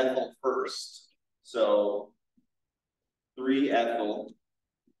put ethyl first. So 3-ethyl,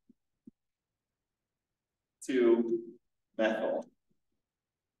 2-methyl,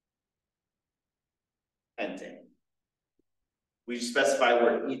 pentane. We specify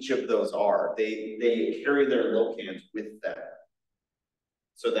where each of those are. They carry their locant with them.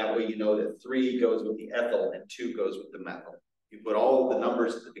 So that way you know that 3 goes with the ethyl and 2 goes with the methyl. You put all of the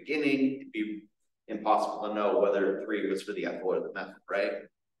numbers at the beginning, it'd be impossible to know whether 3 was for the ethyl or the methyl, right?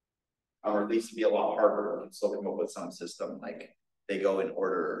 Or at least it'd be a lot harder. We can still come up with some system like they go in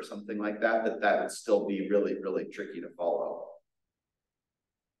order or something like that, but that would still be really, really tricky to follow.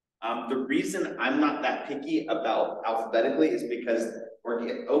 The reason I'm not that picky about alphabetically is because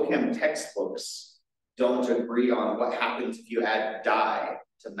OChem textbooks don't agree on what happens if you add di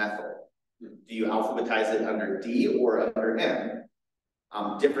to methyl. Do you alphabetize it under D or under M?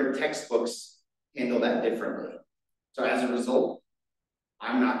 Different textbooks handle that differently. So as a result,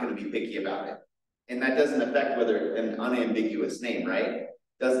 I'm not going to be picky about it. And that doesn't affect whether an unambiguous name, right?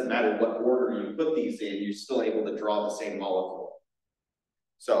 doesn't matter what order you put these in, you're still able to draw the same molecule.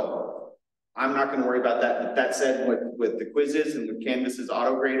 So I'm not going to worry about that. But that said, with the quizzes and with Canvas's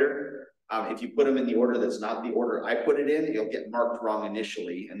auto grader, if you put them in the order that's not the order I put it in, it'll get marked wrong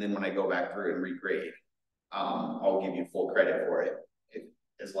initially, and then when I go back through and regrade, I'll give you full credit for it,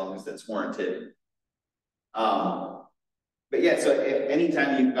 as long as that's warranted. But yeah, so if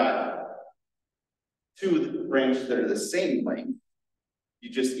anytime you've got two of the branches that are the same length, you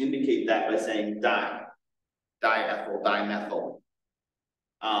just indicate that by saying diethyl, dimethyl.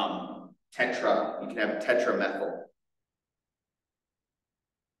 Tetra, you can have tetramethyl.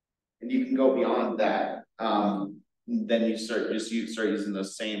 And you can go beyond that. Then you start using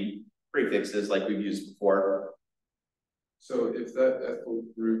those same prefixes like we've used before. So if that ethyl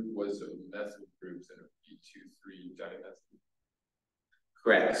group was a methyl group, then it would be 2,3 dimethyl.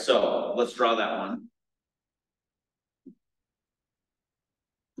 Correct. So let's draw that one.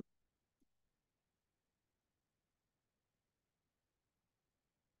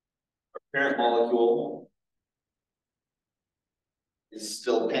 Our parent molecule is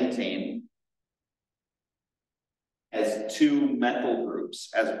still pentane, has two methyl groups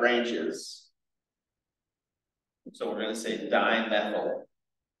as branches. So we're going to say dimethyl.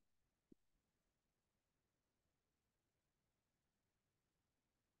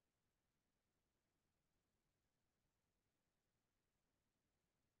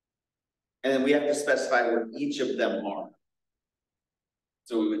 And then we have to specify where each of them are.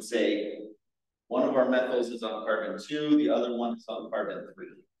 So we would say one of our methyls is on carbon 2, the other one is on carbon 3.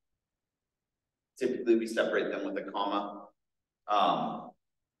 Typically, we separate them with a comma.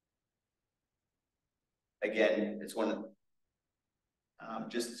 Again, it's one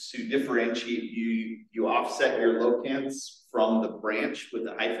just to differentiate you offset your locants from the branch with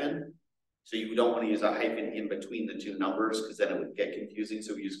a hyphen. So you don't want to use a hyphen in between the two numbers because then it would get confusing.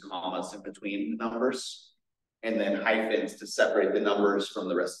 So we use commas in between the numbers and then hyphens to separate the numbers from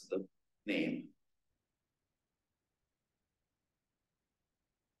the rest of the name.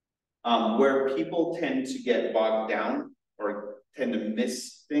 Where people tend to get bogged down or tend to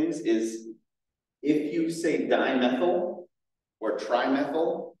miss things is if you say dimethyl or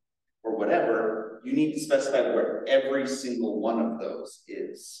trimethyl or whatever, you need to specify where every single one of those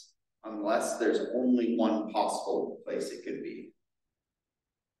is, unless there's only one possible place it could be.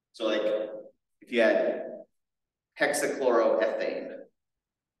 So like if you had hexachloroethane,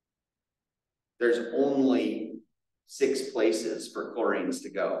 there's only 6 places for chlorines to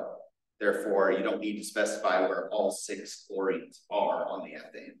go. Therefore, you don't need to specify where all 6 chlorines are on the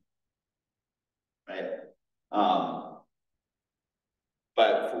ethane, right?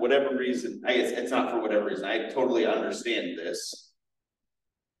 But for whatever reason, I guess it's not for whatever reason, I totally understand this.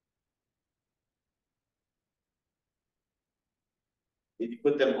 If you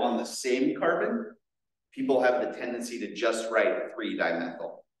put them on the same carbon, people have the tendency to just write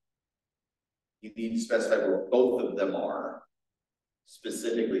 3-dimethyl. You need to specify where both of them are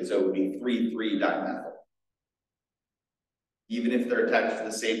specifically, so it would be 3,3-dimethyl. Even if they're attached to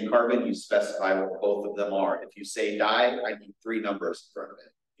the same carbon, you specify where both of them are. If you say di, I need 3 numbers in front of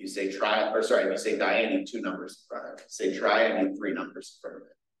it. If you say tri, or sorry, if you say di, I need 2 numbers in front of it. Say tri, I need 3 numbers in front of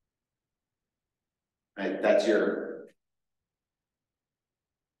it. Right, that's your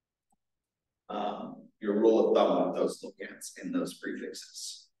rule of thumb with those locants and those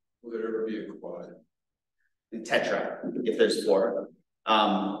prefixes. Will there ever be a quad? Tetra, if there's 4.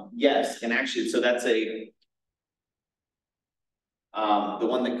 Yes, and actually, so that's a the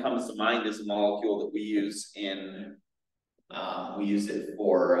one that comes to mind is a molecule that we use in we use it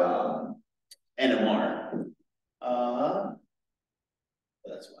for NMR.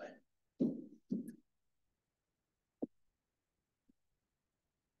 That's why.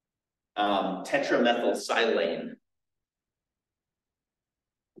 Tetramethylsilane.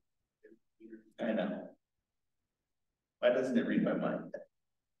 I know. Why doesn't it read my mind?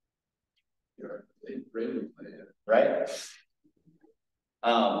 Right?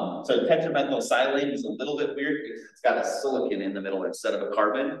 So tetramethylsilane is a little bit weird because it's got a silicon in the middle instead of a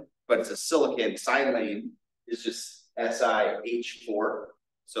carbon, but it's a silicon. Silane is just SiH4,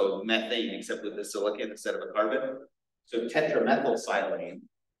 so methane except with the silicon instead of a carbon. So tetramethylsilane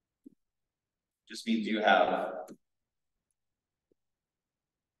just means you have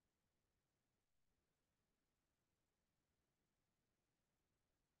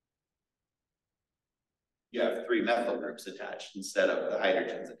you have 3 methyl groups attached instead of the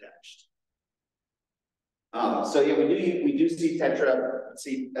hydrogens attached. So yeah, we do see tetra.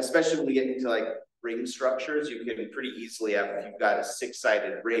 See, especially when we get into like ring structures, you can pretty easily have, if you've got a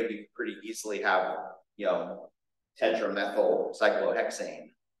 6-sided ring, you can pretty easily have, you know, tetramethyl cyclohexane.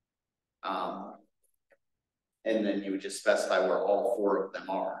 And then you would just specify where all 4 of them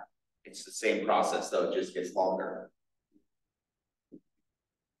are. It's the same process, though, it just gets longer.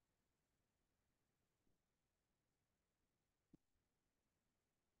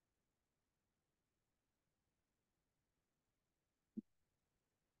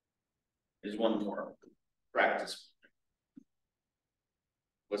 There's one more practice.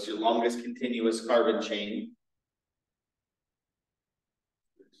 What's your longest continuous carbon chain?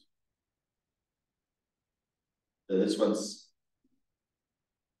 So this one's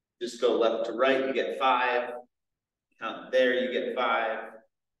just go left to right, you get 5. Count there, you get 5.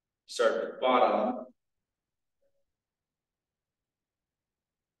 Start at the bottom.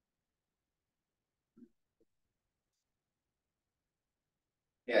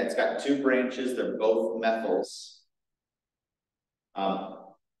 Yeah, it's got 2 branches, they're both methyls. And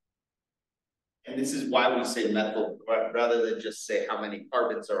this is why we say methyl, rather than just say how many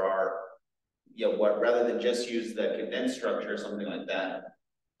carbons there are, rather than just use the condensed structure or something like that.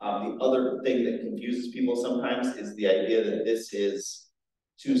 The other thing that confuses people sometimes is the idea that this is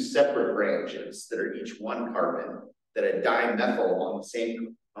 2 separate branches that are each 1 carbon, that a dimethyl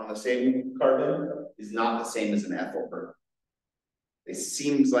on the same carbon is not the same as an ethyl group. It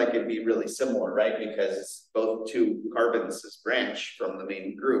seems like it'd be really similar, right? Because both 2 carbons is branch from the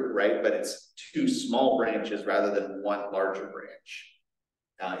main group, right? But it's 2 small branches rather than 1 larger branch.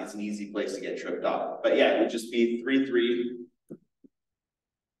 It's an easy place to get tripped off. But yeah, it would just be 3,3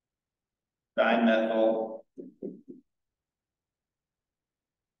 dimethyl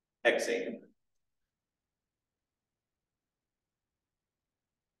hexane.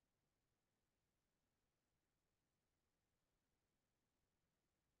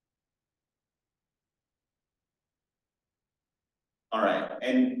 All right,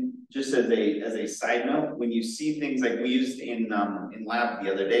 and just as a side note, when you see things like we used in lab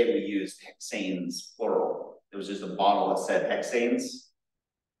the other day, we used hexanes plural. There was just a bottle that said hexanes.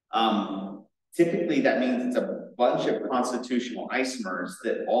 Typically, that means it's a bunch of constitutional isomers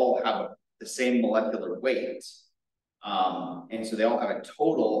that all have the same molecular weight, and so they all have a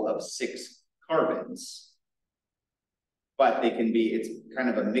total of 6 carbons. But they can be, it's kind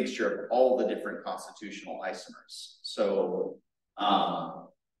of a mixture of all the different constitutional isomers. So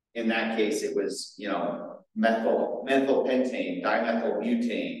in that case, it was, methyl pentane, dimethyl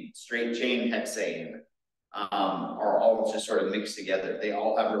butane, straight chain hexane, are all just sort of mixed together. They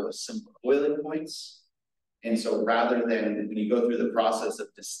all have really similar boiling points. And so rather than when you go through the process of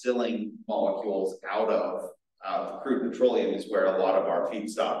distilling molecules out of crude petroleum is where a lot of our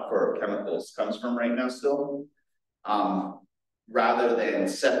feedstock for chemicals comes from right now still. Rather than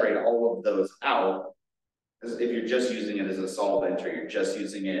separate all of those out, if you're just using it as a solvent or you're just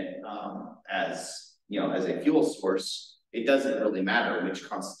using it as a fuel source, it doesn't really matter which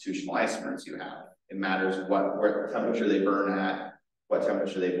constitutional isomers you have. It matters what temperature they burn at, what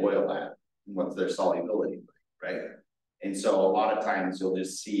temperature they boil at, and what's their solubility, right? And so a lot of times you'll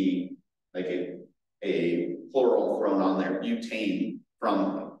just see like a plural thrown on there, butane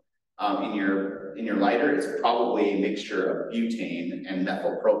from in your lighter. It's probably a mixture of butane and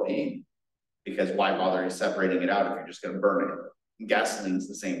methylpropane. Because why bother separating it out if you're just going to burn it? Gasoline's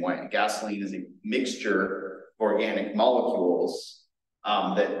the same way. Gasoline is a mixture of organic molecules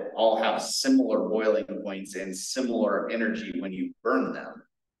that all have similar boiling points and similar energy when you burn them.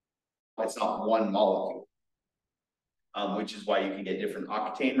 It's not one molecule, which is why you can get different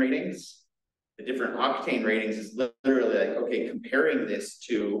octane ratings. The different octane ratings is literally like, okay, comparing this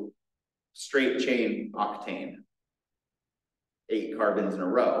to straight chain octane, 8 carbons in a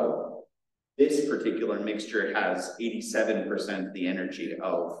row. This particular mixture has 87% of the energy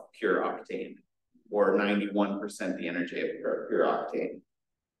of pure octane, or 91% the energy of pure octane.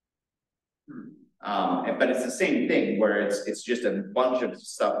 But it's the same thing where it's just a bunch of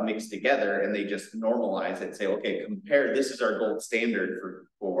stuff mixed together and they just normalize it, say, okay, compare, this is our gold standard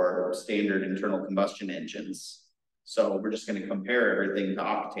for standard internal combustion engines. So we're just going to compare everything to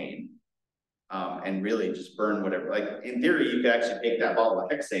octane. And really just burn whatever. Like in theory, you could actually take that bottle of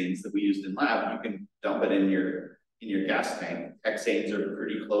hexanes that we used in lab, you can dump it in your gas tank. Hexanes are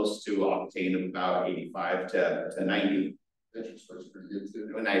pretty close to octane of about 85 to 90. Nitrous is pretty good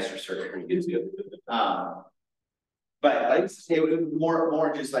too. Nitrous is pretty good too. But like it would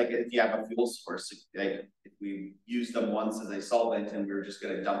more just like if you have a fuel source, like if we use them once as a solvent and we were just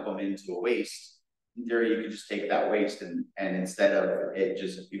going to dump them into a waste. In theory, you could just take that waste and instead of it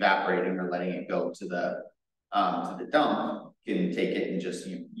just evaporating or letting it go to the dump, you can take it and just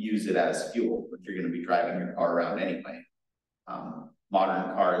use it as fuel if you're going to be driving your car around anyway.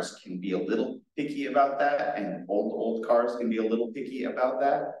 modern cars can be a little picky about that, and old cars can be a little picky about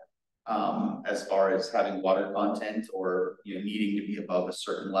that. As far as having water content or needing to be above a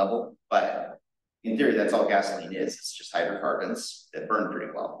certain level. But in theory, that's all gasoline is. It's just hydrocarbons that burn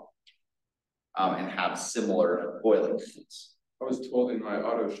pretty well. And have similar boiling points. I was told in my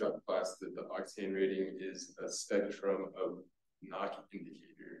auto shop class that the octane rating is a spectrum of knock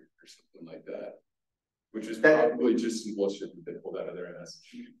indicator or something like that. Which is probably just some bullshit that they pulled out of their ass.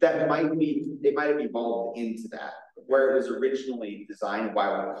 That might be, they might have evolved into that. Where it was originally designed, why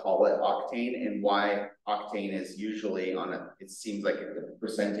we call it octane, and why octane is usually on a, it seems like the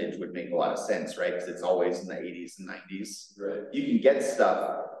percentage would make a lot of sense, right? Because it's always in the 80s and 90s. Right. You can get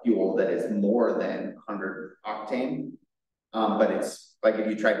fuel that is more than 100 octane, but it's like if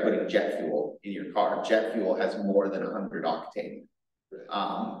you try putting jet fuel in your car, jet fuel has more than 100 octane.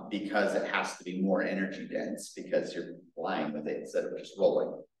 Because it has to be more energy dense because you're flying with it instead of just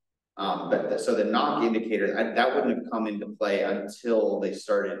rolling. So the knock indicator, that wouldn't have come into play until they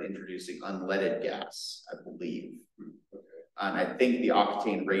started introducing unleaded gas, I believe. Okay. I think the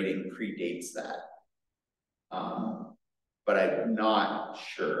octane rating predates that. But I'm not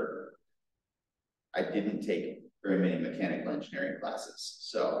sure. I didn't take very many mechanical engineering classes,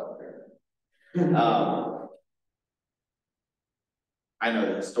 so I know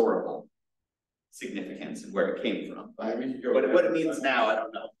the historical significance and where it came from, but what it means now, I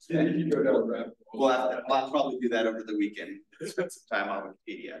don't know. Yeah, you can go down a rabbit hole. I'll probably do that over the weekend. Spend some time on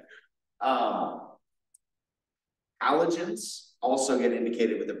Wikipedia. Halogens also get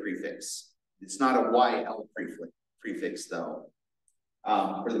indicated with a prefix. It's not a YL prefix though.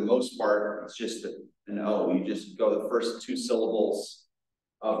 For the most part, it's just an O. You just go the first two syllables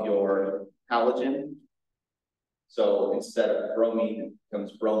of your halogen. So instead of bromine, it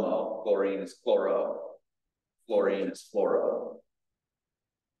becomes bromo, chlorine is chloro, fluorine is fluoro,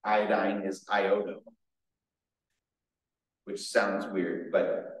 iodine is iodo, which sounds weird,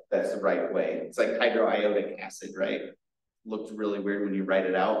 but that's the right way. It's like hydroiodic acid, right? Looked really weird when you write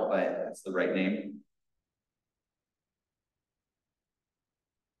it out, but that's the right name.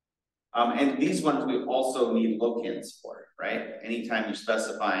 And these ones we also need locants for, right? Anytime you're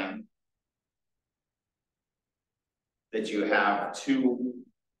specifying that you have two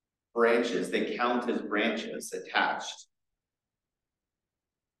branches, they count as branches attached.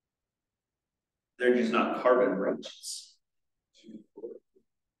 They're just not carbon branches.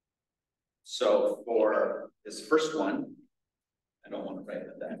 So for this first one, I don't want to write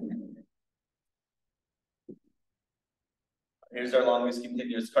that down. Here's our longest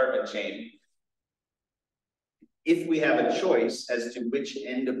continuous carbon chain. If we have a choice as to which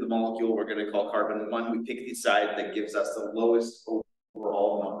end of the molecule we're going to call carbon 1, we pick the side that gives us the lowest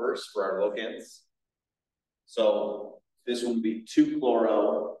overall numbers for our locants. So this one would be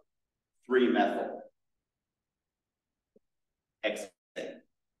 2-chloro, 3-methyl. Hexane.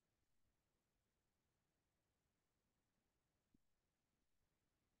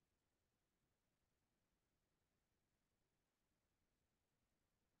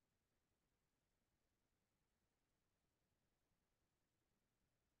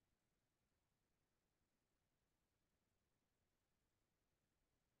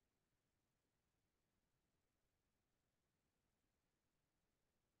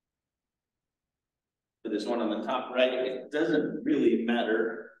 For this one on the top right, it doesn't really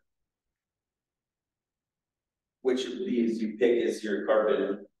matter which of these you pick as your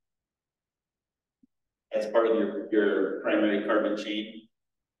carbon, as part of your primary carbon chain,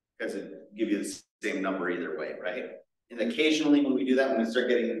 because it gives you the same number either way, right? And occasionally when we do that, when we start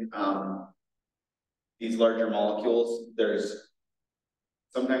getting these larger molecules,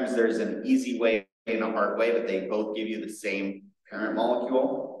 sometimes there's an easy way and a hard way, but they both give you the same parent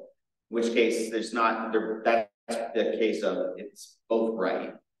molecule. In which case, that's the case of it's both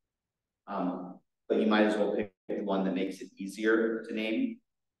right. But you might as well pick the one that makes it easier to name.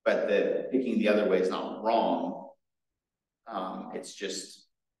 But picking the other way is not wrong. It's just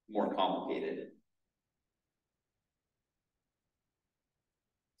more complicated.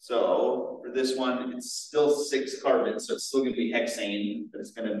 So for this one, it's still 6 carbons, so it's still going to be hexane, but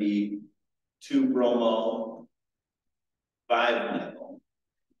it's going to be 2-bromo, 5-methyl.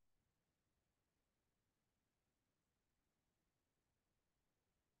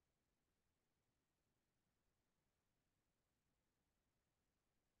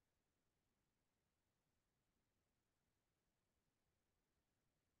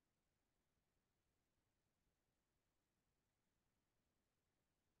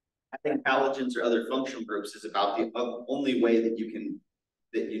 I think halogens or other functional groups is about the only way that you can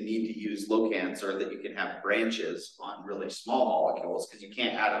that you need to use locants or that you can have branches on really small molecules, because you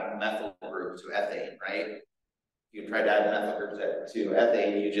can't add a methyl group to ethane, right? You try to add a methyl group to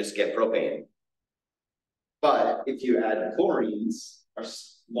ethane, you just get propane. But if you add chlorines, our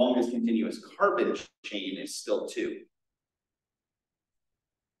longest continuous carbon chain is still 2.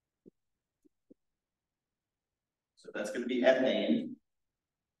 So that's going to be ethane.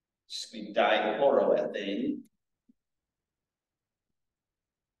 It's just going to be dichloroethane.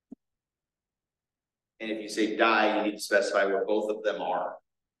 And if you say di, you need to specify where both of them are.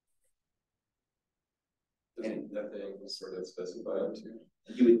 Doesn't ethane sort of specified too?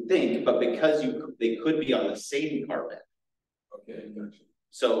 You would think, but because they could be on the same carbon. Okay, gotcha.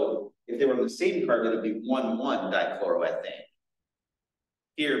 So if they were on the same carbon, it'd be 1,1 dichloroethane.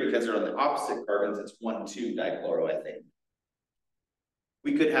 Here, because they're on the opposite carbons, it's 1,2 dichloroethane.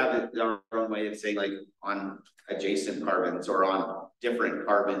 We could have it our own way of saying, like, on adjacent carbons or on different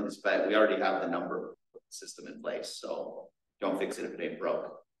carbons, but we already have the number system in place, so don't fix it if it ain't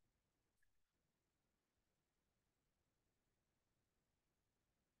broke.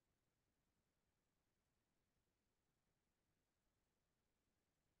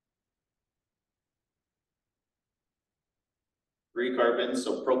 Three carbons,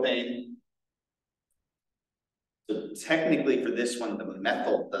 so propane. So technically for this one, the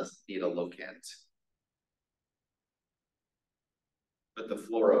methyl doesn't need a locant, but the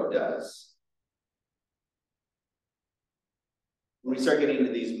fluoro does. When we start getting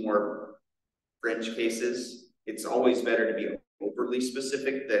into these more fringe cases, it's always better to be overly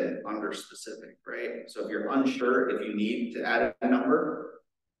specific than under specific, right? So if you're unsure if you need to add a number,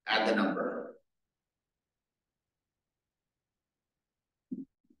 add the number.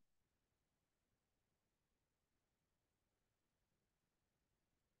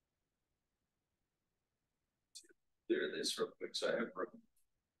 Clear this real quick so I have room.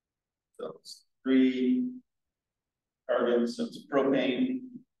 So it's 3 carbons, so it's propane.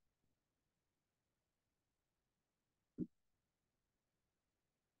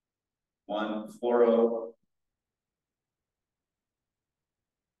 One fluoro.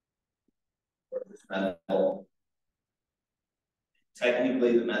 Methyl.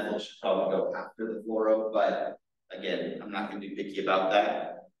 Technically, the methyl should probably go after the fluoro, but again, I'm not going to be picky about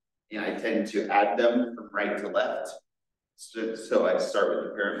that. And I tend to add them from right to left. So I start with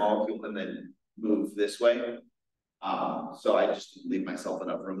the parent molecule and then move this way. So I just leave myself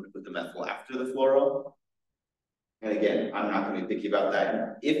enough room to put the methyl after the fluoro. And again, I'm not going to be picky about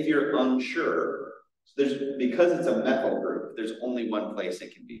that. If you're unsure, so because it's a methyl group, there's only one place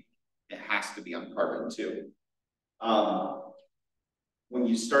it can be. It has to be on carbon 2. When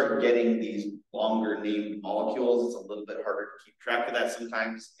you start getting these longer named molecules, it's a little bit harder to keep track of that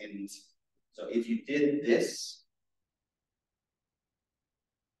sometimes. And so if you did this,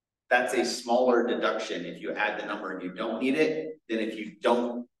 that's a smaller deduction if you add the number and you don't need it, than if you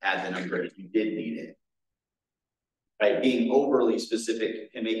don't add the number if you did need it. Right? Being overly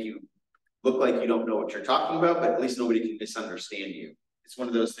specific can make you look like you don't know what you're talking about, but at least nobody can misunderstand you. It's one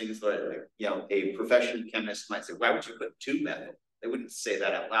of those things that, you know, a professional chemist might say, why would you put 2 methyl? They wouldn't say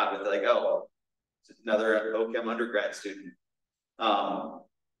that out loud, but they're like, oh, it's another OChem undergrad student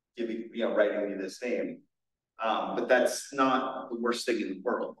giving, you know, writing me this name. But that's not the worst thing in the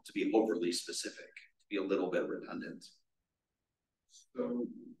world, to be overly specific, to be a little bit redundant. So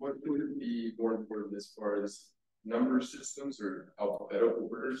what would be more important as far as number systems or alphabetical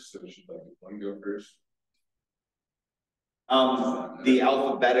orders? So should like one go first? The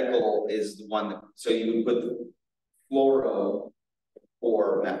alphabetical is the one that, so you would put the fluoro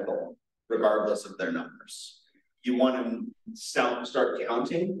or methyl, regardless of their numbers. You want to start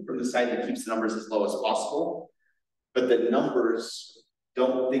counting from the side that keeps the numbers as low as possible, but the numbers,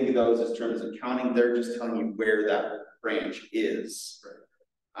 don't think of those as terms of counting, they're just telling you where that branch is.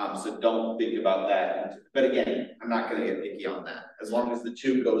 So don't think about that. But again, I'm not going to get picky on that. As long as the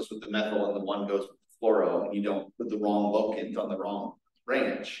 2 goes with the methyl and the 1 goes with the fluoro, and you don't put the wrong locant on the wrong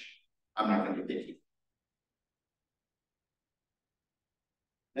branch, I'm not going to be picky.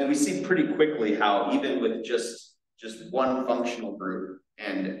 And we see pretty quickly how even with just one functional group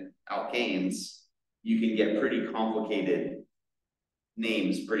and alkanes, you can get pretty complicated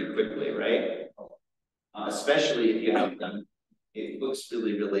names pretty quickly, right? Especially if you have them. It looks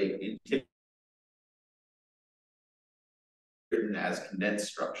really, really written as condensed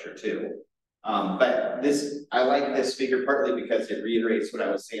structure too. But this, I like this figure partly because it reiterates what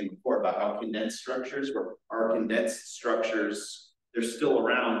I was saying before about how condensed structures are condensed structures. They're still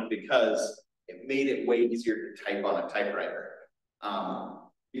around because it made it way easier to type on a typewriter.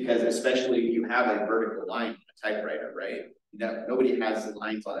 Because especially if you have a vertical line on a typewriter, right? nobody has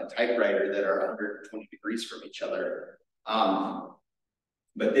lines on a typewriter that are 120 degrees from each other.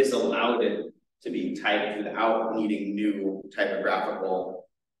 But this allowed it to be typed without needing new typographical,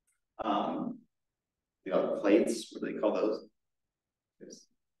 plates. What do they call those?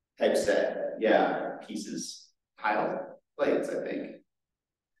 Typeset, yeah, pieces, tile plates, I think.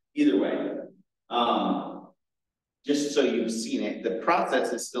 Either way, just so you've seen it, the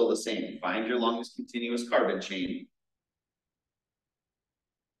process is still the same. Find your longest continuous carbon chain.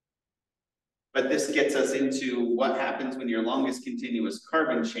 But this gets us into what happens when your longest continuous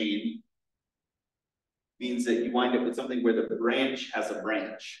carbon chain means that you wind up with something where the branch has a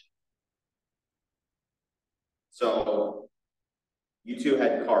branch. So you two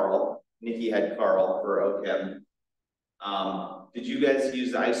had Carl, Nikki had Carl for OChem. Did you guys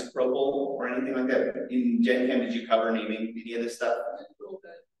use isopropyl or anything like that? In Gen Chem, did you cover naming any of this stuff? A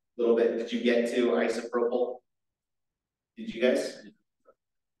little bit. Did you get to isopropyl? Did you guys?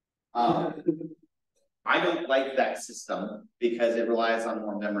 I don't like that system because it relies on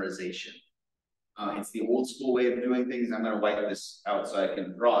more memorization. It's the old school way of doing things. I'm going to wipe this out so I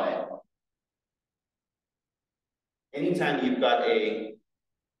can draw it. Anytime you've got a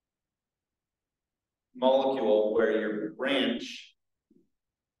molecule where your branch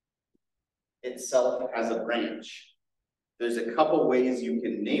itself has a branch, there's a couple ways you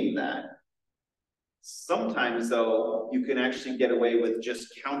can name that. Sometimes, though, you can actually get away with just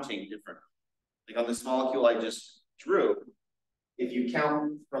counting differently. Like on this molecule I just drew, if you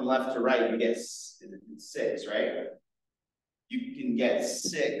count from left to right, you get 6, right? You can get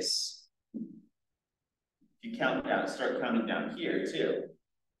 6. If you count down, start counting down here too.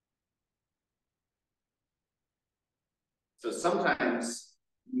 So sometimes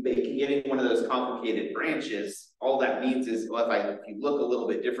making getting one of those complicated branches, all that means is, well, if you look a little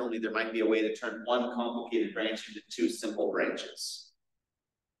bit differently, there might be a way to turn one complicated branch into 2 simple branches.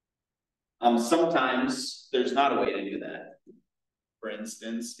 Sometimes there's not a way to do that. For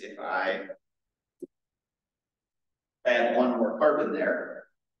instance, if I add 1 more carbon there,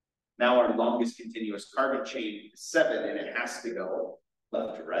 now our longest continuous carbon chain is 7, and it has to go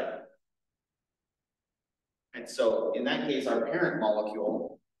left to right. And so in that case, our parent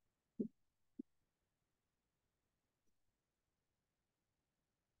molecule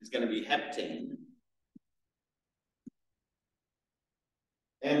is going to be heptane.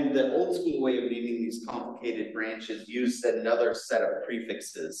 And the old school way of naming these complicated branches used another set of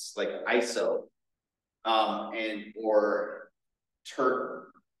prefixes like iso, or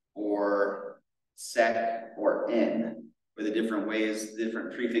tert, or sec, or n, with the different ways,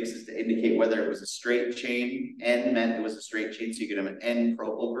 different prefixes to indicate whether it was a straight chain. N meant it was a straight chain, so you could have an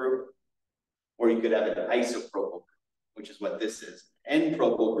N-propyl group, or you could have an isopropyl group, which is what this is.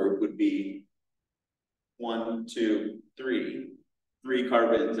 N-propyl group would be 1, 2, 3. 3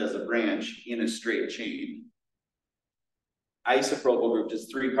 carbons as a branch in a straight chain. Isopropyl group is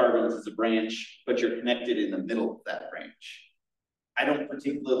 3 carbons as a branch, but you're connected in the middle of that branch. I don't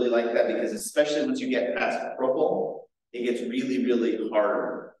particularly like that because especially once you get past propyl, it gets really, really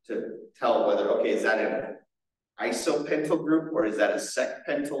hard to tell whether, okay, is that an isopentyl group or is that a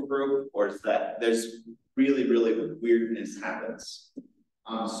secpentyl group, or is that, there's really, really weirdness happens.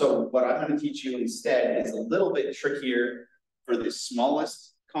 So what I'm going to teach you instead is a little bit trickier for the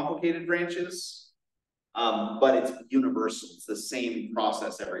smallest complicated branches, but it's universal. It's the same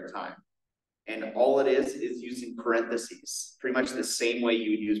process every time. And all it is using parentheses, pretty much the same way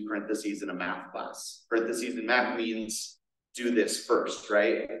you would use parentheses in a math class. Parentheses in math means do this first,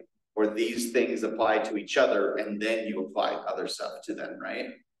 right? Or these things apply to each other, and then you apply other stuff to them, right?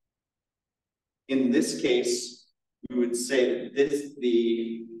 In this case, we would say that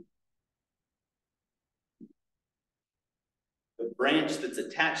the branch that's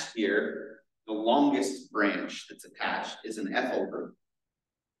attached here, the longest branch that's attached is an ethyl group.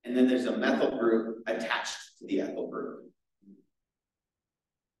 And then there's a methyl group attached to the ethyl group.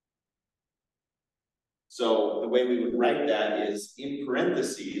 So the way we would write that is in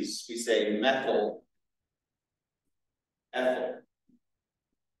parentheses, we say methyl ethyl.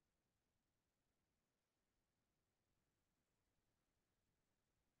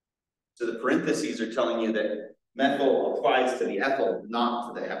 So the parentheses are telling you that methyl applies to the ethyl,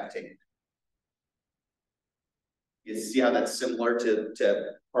 not to the heptane. You see how that's similar to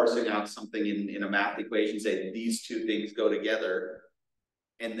parsing out something in a math equation, say these 2 things go together,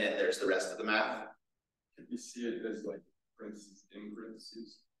 and then there's the rest of the math. Can you see it as like parentheses in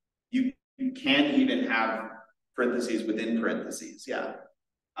parentheses? You can even have parentheses within parentheses, yeah.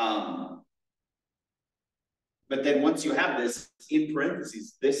 But then once you have this, in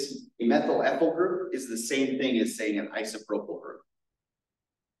parentheses, this methyl ethyl group is the same thing as saying an isopropyl group.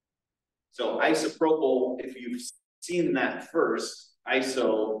 So isopropyl, if you've seen that first,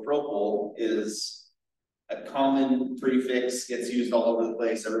 isopropyl is a common prefix, gets used all over the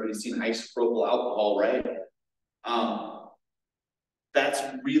place. Everybody's seen isopropyl alcohol, right? That's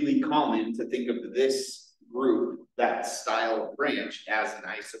really common to think of this group, that style of branch, as an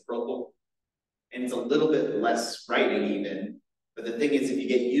isopropyl. And it's a little bit less writing even. But the thing is, if you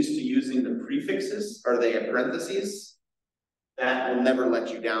get used to using the prefixes or the parentheses, that will never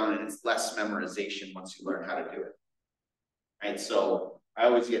let you down, and it's less memorization once you learn how to do it. Right, so I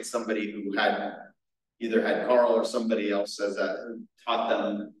always get somebody who had either had Carl or somebody else as taught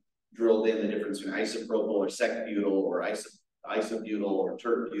them, drilled in the difference between isopropyl or sec-butyl or isobutyl or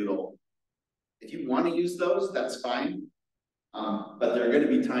terbutyl. If you want to use those, that's fine. But there are going to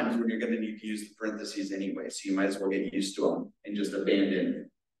be times when you're going to need to use the parentheses anyway, so you might as well get used to them and just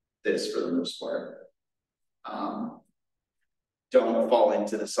abandon this for the most part. Don't fall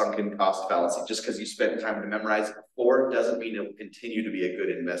into the sunken cost fallacy. Just because you spent time to memorize it before doesn't mean it will continue to be a good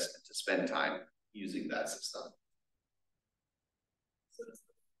investment to spend time using that system.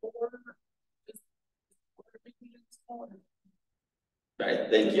 Right,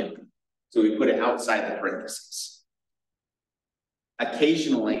 thank you. So we put it outside the parentheses.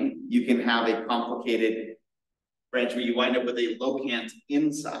 Occasionally, you can have a complicated branch where you wind up with a locant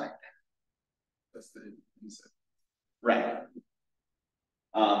inside. That's the inside. Right.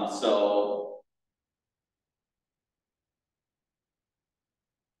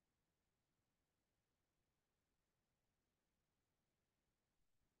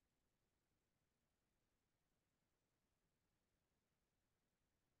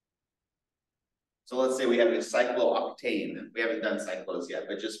 So let's say we have a cyclooctane. We haven't done cyclos yet,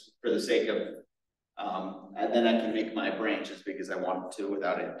 but just for the sake of, and then I can make my branch as big as I want to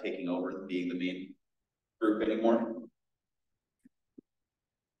without it taking over and being the main group anymore.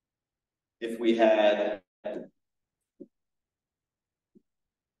 If we had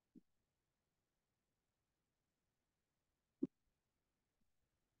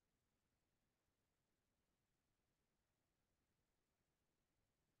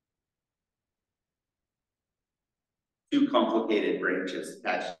two complicated branches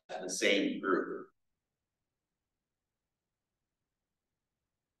attached to the same group,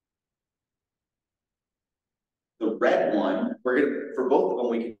 the red one, we're gonna, for both of them,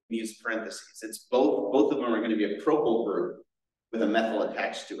 we can use parentheses. It's both of them are going to be a propyl group with a methyl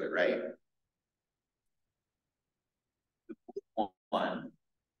attached to it, right? One,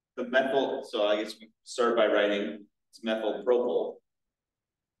 the methyl, so I guess we start by writing it's methyl propyl.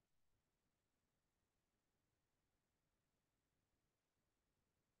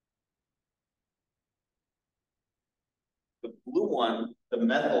 The blue one, the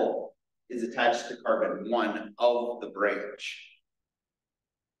methyl, is attached to carbon 1 of the branch.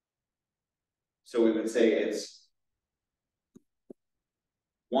 So we would say it's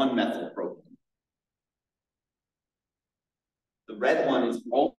 1 methyl propyl. The red one is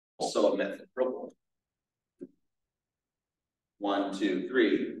also a methyl propyl. 1, 2,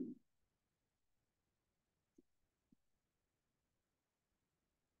 3.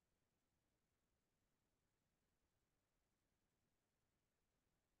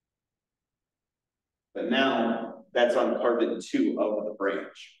 But now that's on carbon 2 of the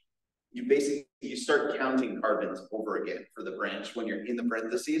branch. You start counting carbons over again for the branch when you're in the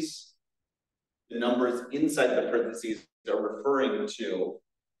parentheses. The numbers inside the parentheses are referring to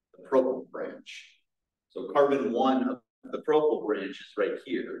the propyl branch. So carbon 1 of the propyl branch is right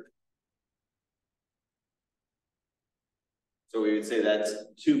here. So we would say that's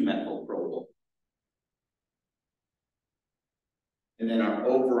 2 methyl propyl. And then our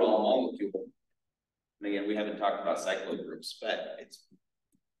overall molecule, and again, we haven't talked about cyclic groups, but it's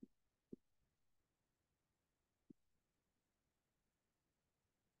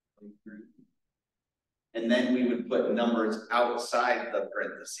and then we would put numbers outside the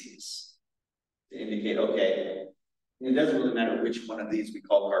parentheses to indicate, okay, it doesn't really matter which one of these we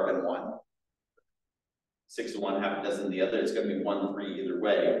call carbon 1. 6 to 1, half a dozen the other, it's going to be 1, 3 either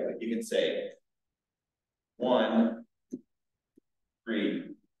way. But you can say 1, 3,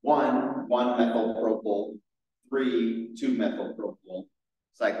 1 methyl propyl, 3 2 methyl propyl,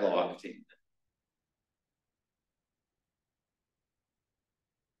 cyclooctane.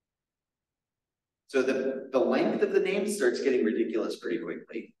 So the length of the name starts getting ridiculous pretty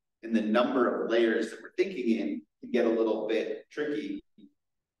quickly. And the number of layers that we're thinking in can get a little bit tricky.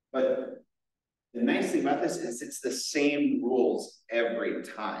 But The nice thing about this is it's the same rules every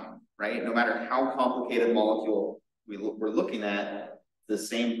time, right? No matter how complicated a molecule we're looking at, the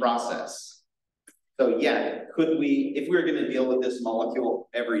same process. So yeah, could we, if we were going to deal with this molecule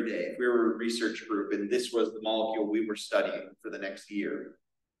every day, if we were a research group and this was the molecule we were studying for the next year,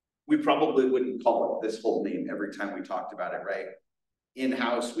 we probably wouldn't call it this whole name every time we talked about it, right?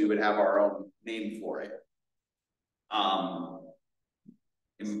 In-house, we would have our own name for it.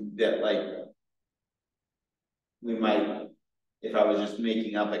 And that, like, we might, if I was just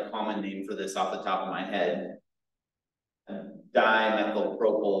making up a common name for this off the top of my head,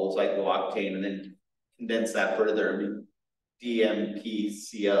 dimethylpropyl cyclooctane, and then condense that further, I mean,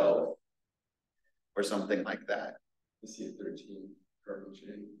 DMPCO or something like that. C13 carbon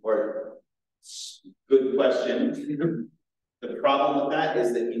chain. Or, good question. The problem with that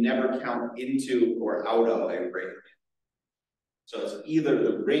is that you never count into or out of a ring. So it's either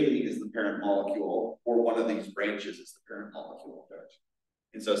the ring is the parent molecule or one of these branches is the parent molecule.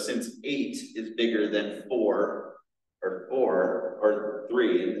 And so since 8 is bigger than 4 or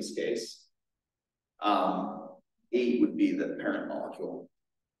 3 in this case, 8 would be the parent molecule.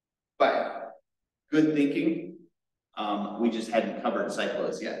 But good thinking, we just hadn't covered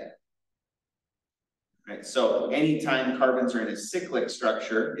cyclos yet. Right, so anytime carbons are in a cyclic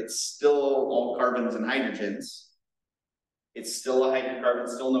structure, it's still all carbons and hydrogens. It's still a hydrocarbon,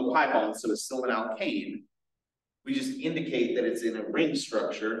 still no pi bonds, so it's still an alkane. We just indicate that it's in a ring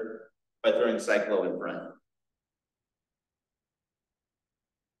structure by throwing cyclo in front.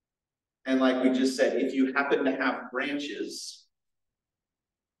 And like we just said, if you happen to have branches,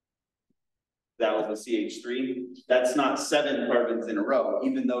 that was the CH3, that's not 7 carbons in a row,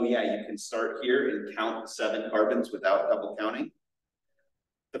 even though, yeah, you can start here and count 7 carbons without double counting.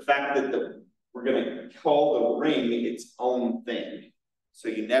 The fact that we're going to call the ring its own thing. So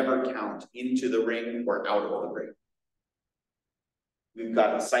you never count into the ring or out of the ring. We've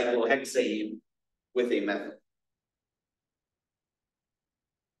got a cyclohexane with a method.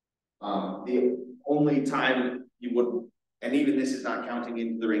 The only time you would, and even this is not counting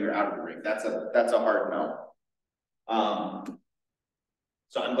into the ring or out of the ring. That's a hard no.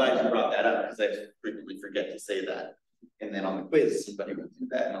 So I'm glad you brought that up because I frequently forget to say that. And then on the quiz, somebody will do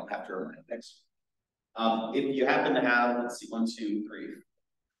that and I'll have to remind it next week. If you happen to have, let's see, 1, 2, 3.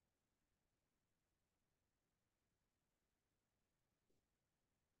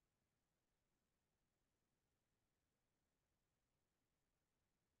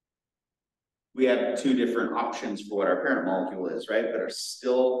 We have 2 different options for what our parent molecule is, right? But are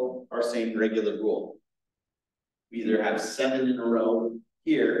still our same regular rule. We either have 7 in a row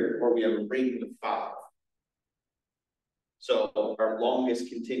here, or we have a ring with 5. So our longest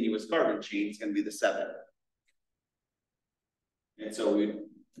continuous carbon chain is going to be the 7. And so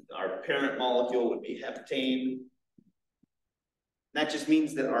our parent molecule would be heptane. That just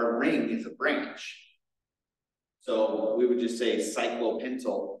means that our ring is a branch. So we would just say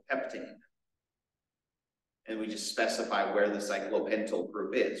cyclopentyl heptane. And we just specify where the cyclopentyl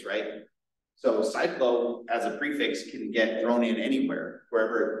group is, right? So cyclo as a prefix can get thrown in anywhere,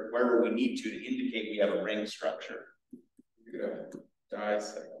 wherever we need to indicate we have a ring structure. You could have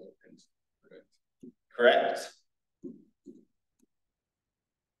dicyclopentyl. Correct.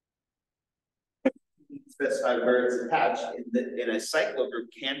 Specify where it's attached. In a cyclo group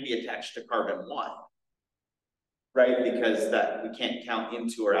can be attached to carbon 1, right? Because that we can't count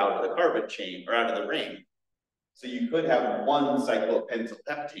into or out of the carbon chain or out of the ring. So you could have 1 cyclopentyl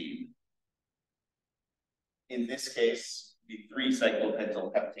heptane. In this case, it'd be 3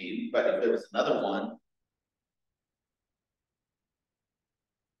 cyclopentyl heptane. But if there was another one,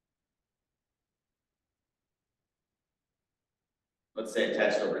 let's say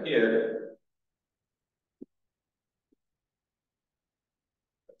attached over here.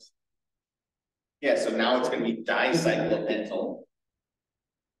 Yeah, so now it's going to be dicyclopentyl.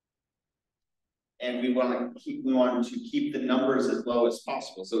 And we want to keep the numbers as low as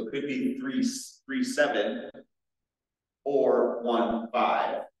possible. So it could be 3, 7 or 1,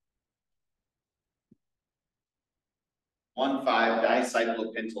 5. 1, 5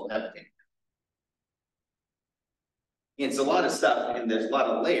 dicyclopentyl heptane. It's a lot of stuff and there's a lot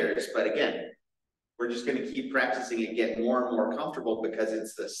of layers, but again, we're just going to keep practicing and get more and more comfortable because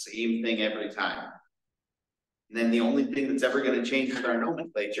it's the same thing every time. And then the only thing that's ever going to change with our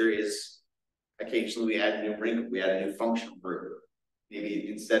nomenclature is occasionally we add a new ring, we add a new functional group. Maybe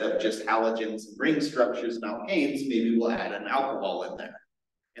instead of just halogens and ring structures and alkanes, maybe we'll add an alcohol in there.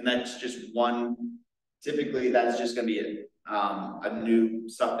 And that's just one, typically that's just going to be a new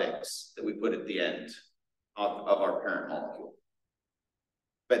suffix that we put at the end of our parent molecule.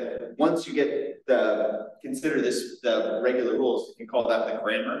 But once you get consider this the regular rules, you can call that the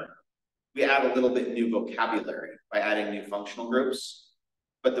grammar. We add a little bit new vocabulary by adding new functional groups,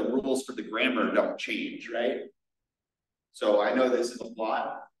 but the rules for the grammar don't change, right? So I know this is a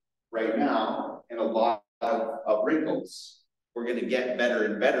lot right now and a lot of wrinkles. We're going to get better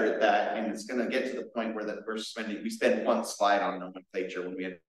and better at that, and it's going to get to the point where we spend one slide on nomenclature when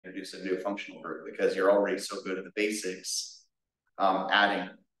we introduce a new functional group, because you're already so good at the basics. Adding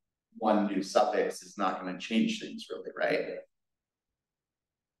one new suffix is not going to change things really, right?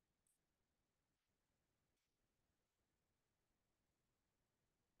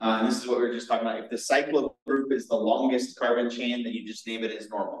 And this is what we were just talking about. If the cyclo group is the longest carbon chain, then you just name it as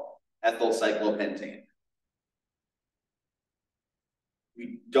normal, ethyl cyclopentane.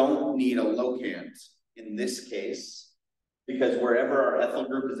 We don't need a locant in this case, because wherever our ethyl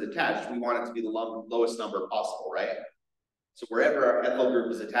group is attached, we want it to be the lowest number possible, right? So wherever our ethyl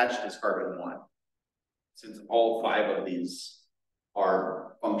group is attached is carbon 1. Since all 5 of these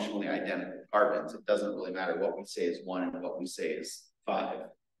are functionally identical carbons, it doesn't really matter what we say is 1 and what we say is 5.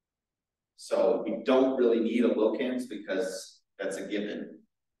 So we don't really need a locant because that's a given.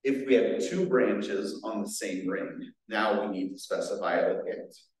 If we have 2 branches on the same ring, now we need to specify a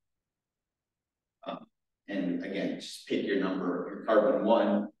locant. And again, just pick your number, your carbon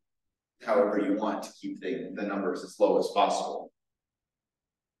 1, however you want to keep the numbers as low as possible.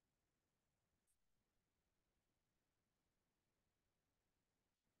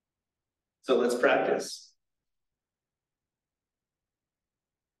 So let's practice.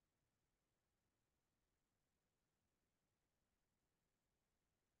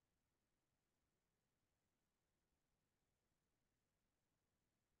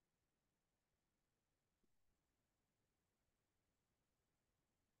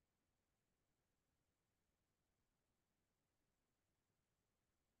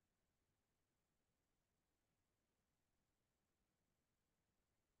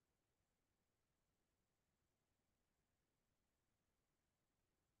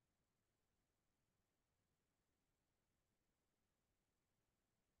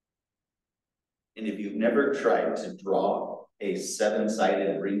 And if you've never tried to draw a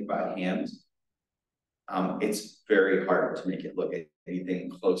 7-sided ring by hand, it's very hard to make it look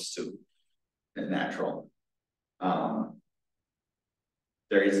anything close to natural. There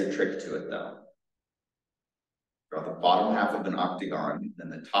is a trick to it though. Draw the bottom half of an octagon,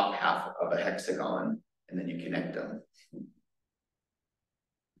 then the top half of a hexagon, and then you connect them.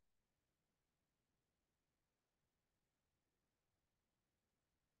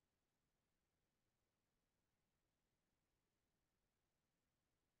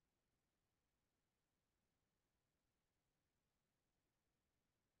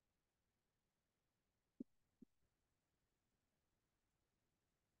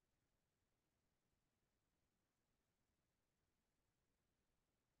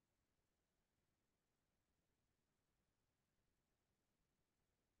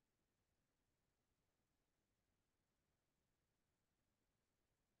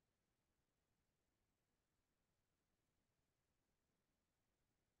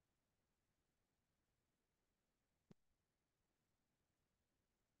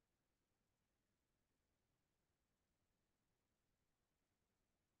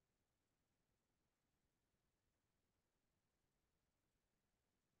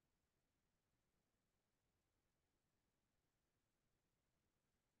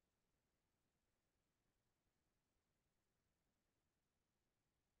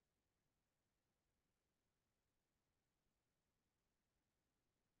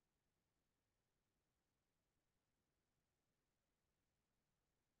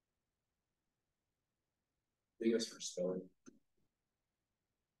 I think it's for spelling.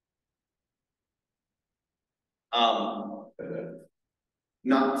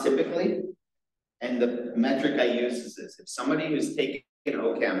 Not typically. And the metric I use is this: if somebody who's taken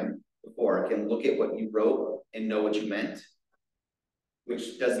OChem before can look at what you wrote and know what you meant,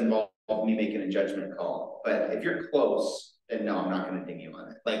 which does involve me making a judgment call. But if you're close, then no, I'm not going to ding you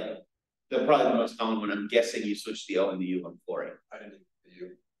on it. Like probably the most common one, I'm guessing you switched the O and the U on fluorine. I didn't even put the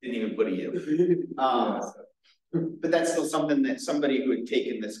U. Didn't even put a U. But that's still something that somebody who had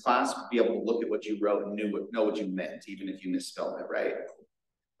taken this class would be able to look at what you wrote and know what you meant, even if you misspelled it, right?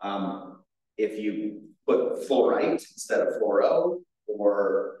 If you put fluorite instead of fluoro,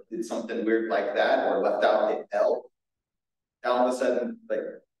 or did something weird like that, or left out the L, all of a sudden, like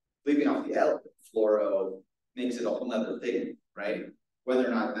leaving off the L, fluoro makes it a whole nother thing, right? Whether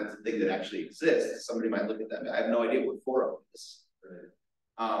or not that's a thing that actually exists, somebody might look at that. I have no idea what fluoro is. Right?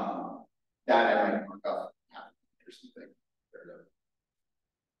 That I might mark up or something.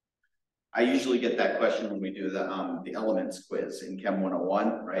 I usually get that question when we do the elements quiz in Chem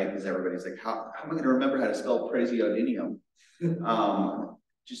 101, right? Because everybody's like, how am I going to remember how to spell praseodymium?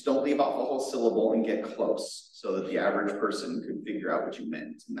 Just don't leave off a whole syllable and get close so that the average person could figure out what you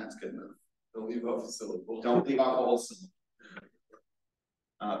meant, and that's good enough. Don't leave off a syllable. Don't leave off a whole syllable.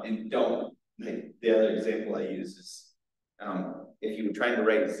 And don't, the other example I use is, if you were trying to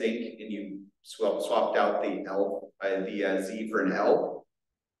write zinc and you swapped out the Z for an L,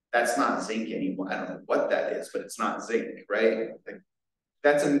 that's not zinc anymore. I don't know what that is, but it's not zinc, right? Like,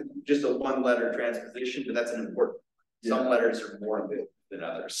 that's just a one letter transposition, but that's an important. Yeah. Some letters are more important than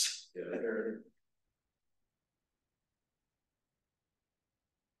others. Yeah.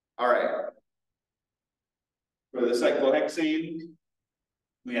 All right. For the cyclohexane,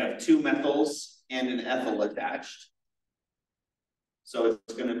 we have 2 methyls and an ethyl attached. So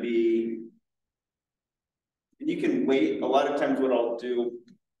it's going to be, and you can wait. A lot of times what I'll do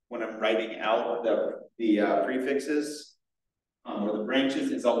when I'm writing out the prefixes or the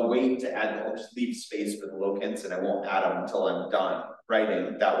branches is I'll wait to add, I'll just leave space for the locants and I won't add them until I'm done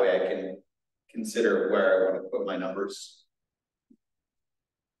writing. That way I can consider where I want to put my numbers.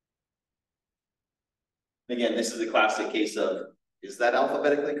 Again, this is a classic case of, is that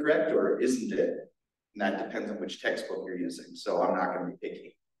alphabetically correct or isn't it? And that depends on which textbook you're using. So I'm not going to be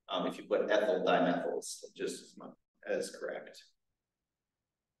picky. If you put ethyl dimethyls, just as much as correct.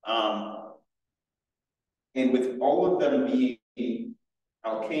 And with all of them being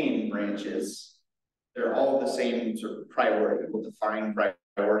alkane branches, they're all the same sort of priority. We'll define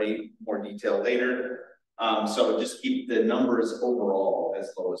priority more detail later. So just keep the numbers overall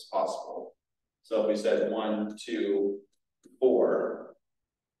as low as possible. So if we said 1, 2, 4,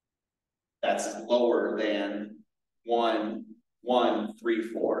 that's lower than 1, 1, 3,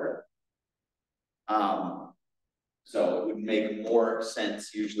 4. So it would make more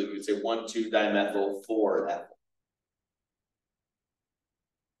sense. Usually we would say 1, 2 dimethyl, 4 ethyl.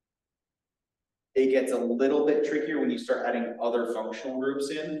 It gets a little bit trickier when you start adding other functional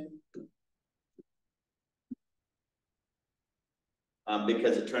groups in.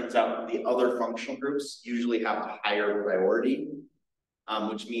 Because it turns out the other functional groups usually have a higher priority,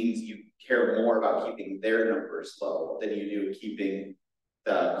 which means you care more about keeping their numbers low than you do keeping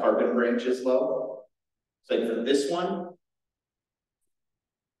the carbon branches low. So for this one,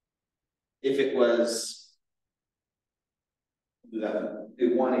 if it was,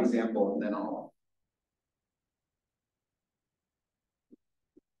 do one example and then I'll.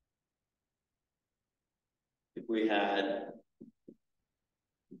 If we had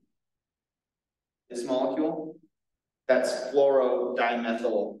this molecule, that's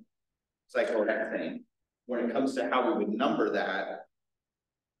fluorodimethyl cyclohexane. When it comes to how we would number that,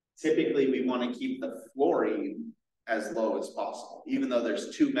 typically we want to keep the fluorine as low as possible. Even though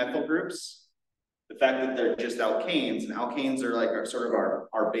there's 2 methyl groups, the fact that they're just alkanes, and alkanes are like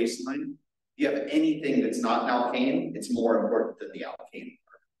our baseline. If you have anything that's not an alkane, it's more important than the alkane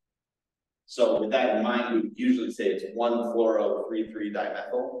part. So with that in mind, we would usually say it's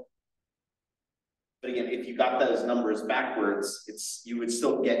 1,fluoro,3,3-dimethyl. But again, if you got those numbers backwards, you would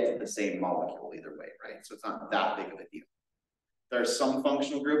still get to the same molecule either way, right? So it's not that big of a deal. There are some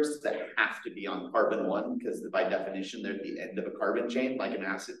functional groups that have to be on carbon 1 because by definition, they're at the end of a carbon chain, like an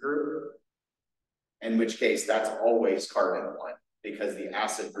acid group. In which case, that's always carbon 1 because the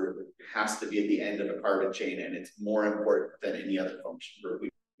acid group has to be at the end of a carbon chain and it's more important than any other functional group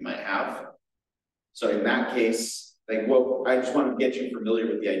we might have. So in that case, like, well, I just want to get you familiar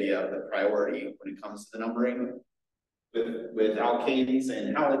with the idea of the priority when it comes to the numbering. With alkanes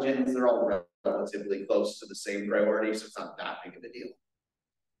and halogens, they're all relatively close to the same priority, so it's not that big of a deal.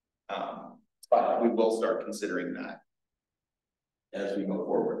 But we will start considering that as we go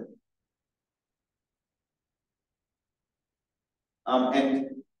forward.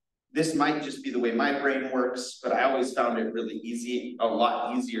 And this might just be the way my brain works, but I always found it really easy, a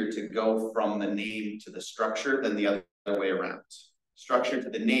lot easier to go from the name to the structure than the other way around. Structure to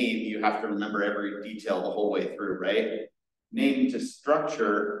the name, you have to remember every detail the whole way through, right? Name to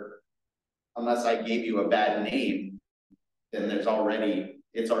structure, unless I gave you a bad name, then it's already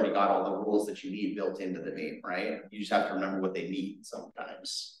got all the rules that you need built into the name, right? You just have to remember what they mean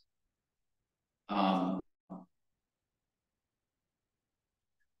sometimes.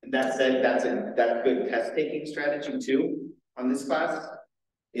 And that said, that's a good test taking strategy too on this class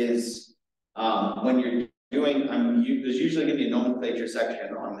is when you're doing, there's usually going to be a nomenclature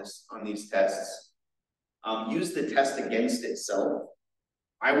section on these tests. Use the test against itself.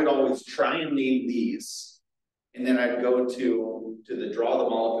 I would always try and name these, and then I'd go to the draw the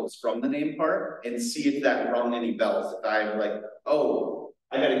molecules from the name part and see if that rung any bells. If I'm like, oh,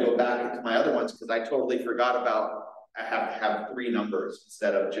 I gotta go back into my other ones because I totally forgot about, I have to have 3 numbers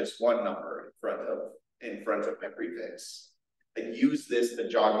instead of just 1 number in front of my prefix. Like use this to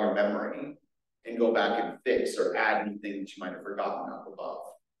jog your memory and go back and fix or add anything that you might have forgotten up above.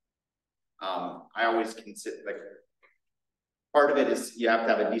 I always consider, like, part of it is you have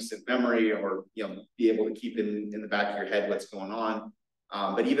to have a decent memory or, you know, be able to keep in the back of your head what's going on.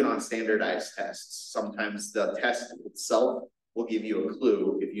 But even on standardized tests, sometimes the test itself will give you a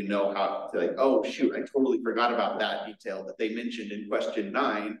clue if you know how to, like, oh shoot, I totally forgot about that detail that they mentioned in question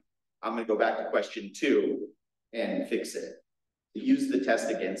 9. I'm gonna go back to question 2 and fix it. Use the test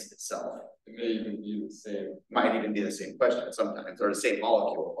against itself. It may even be the same. Might even be the same question sometimes, or the same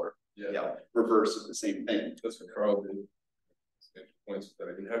molecule, or reverse of the same thing. That's what Carl did. Points that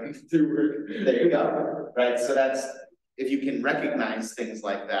I didn't have to do work. There you go. Right. So that's, if you can recognize things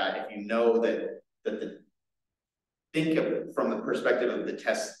like that, if you know that think of from the perspective of the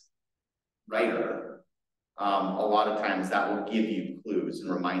test writer, a lot of times that will give you clues and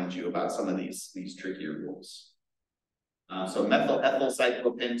remind you about some of these trickier rules. So methyl ethyl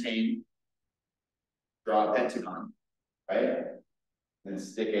cyclopentane, draw a pentagon, right? And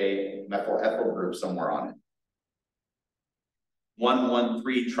stick a methyl ethyl group somewhere on it.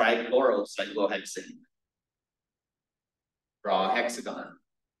 1,1,3 trichlorocyclohexane. Draw a hexagon.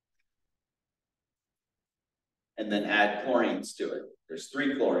 And then add chlorines to it. There's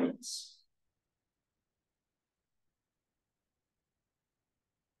 3 chlorines.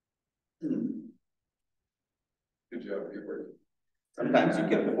 Good job, good work. Sometimes you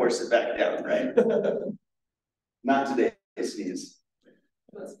can force it back down, right? Not today, sneeze.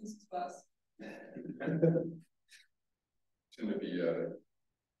 That's this class. Shouldn't it be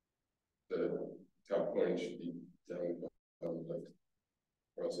the top point should be down like,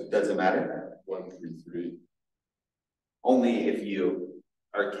 or else it Doesn't matter. 1, 3, 3. Only if you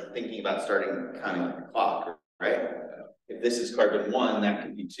are thinking about starting counting like a clock, right? If this is carbon 1, that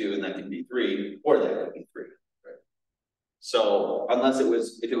could be 2, and that could be 3, or that could be 3. Right? So unless if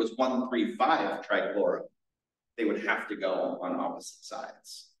it was 1,3,5 trichloro, they would have to go on opposite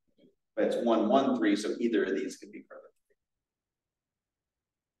sides. But it's 1,1,3, so either of these could be carbon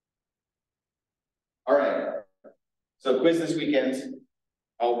 3. All right. So quiz this weekend.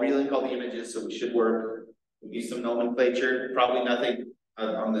 I'll relink all the images, so we should work. We'll use some nomenclature. Probably nothing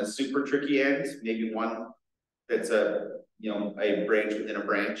on the super tricky end. Maybe one that's a branch within a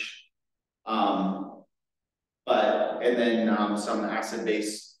branch. And then some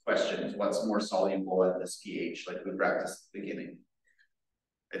acid-base questions. What's more soluble at this pH, like we practiced at the beginning.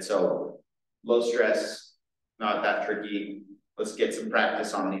 And so low stress, not that tricky. Let's get some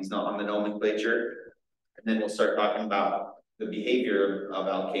practice on these, on the nomenclature. And then we'll start talking about the behavior of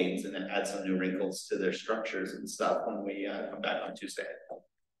alkanes and then add some new wrinkles to their structures and stuff when we come back on Tuesday.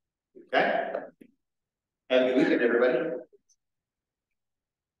 Okay? Have a good weekend, everybody.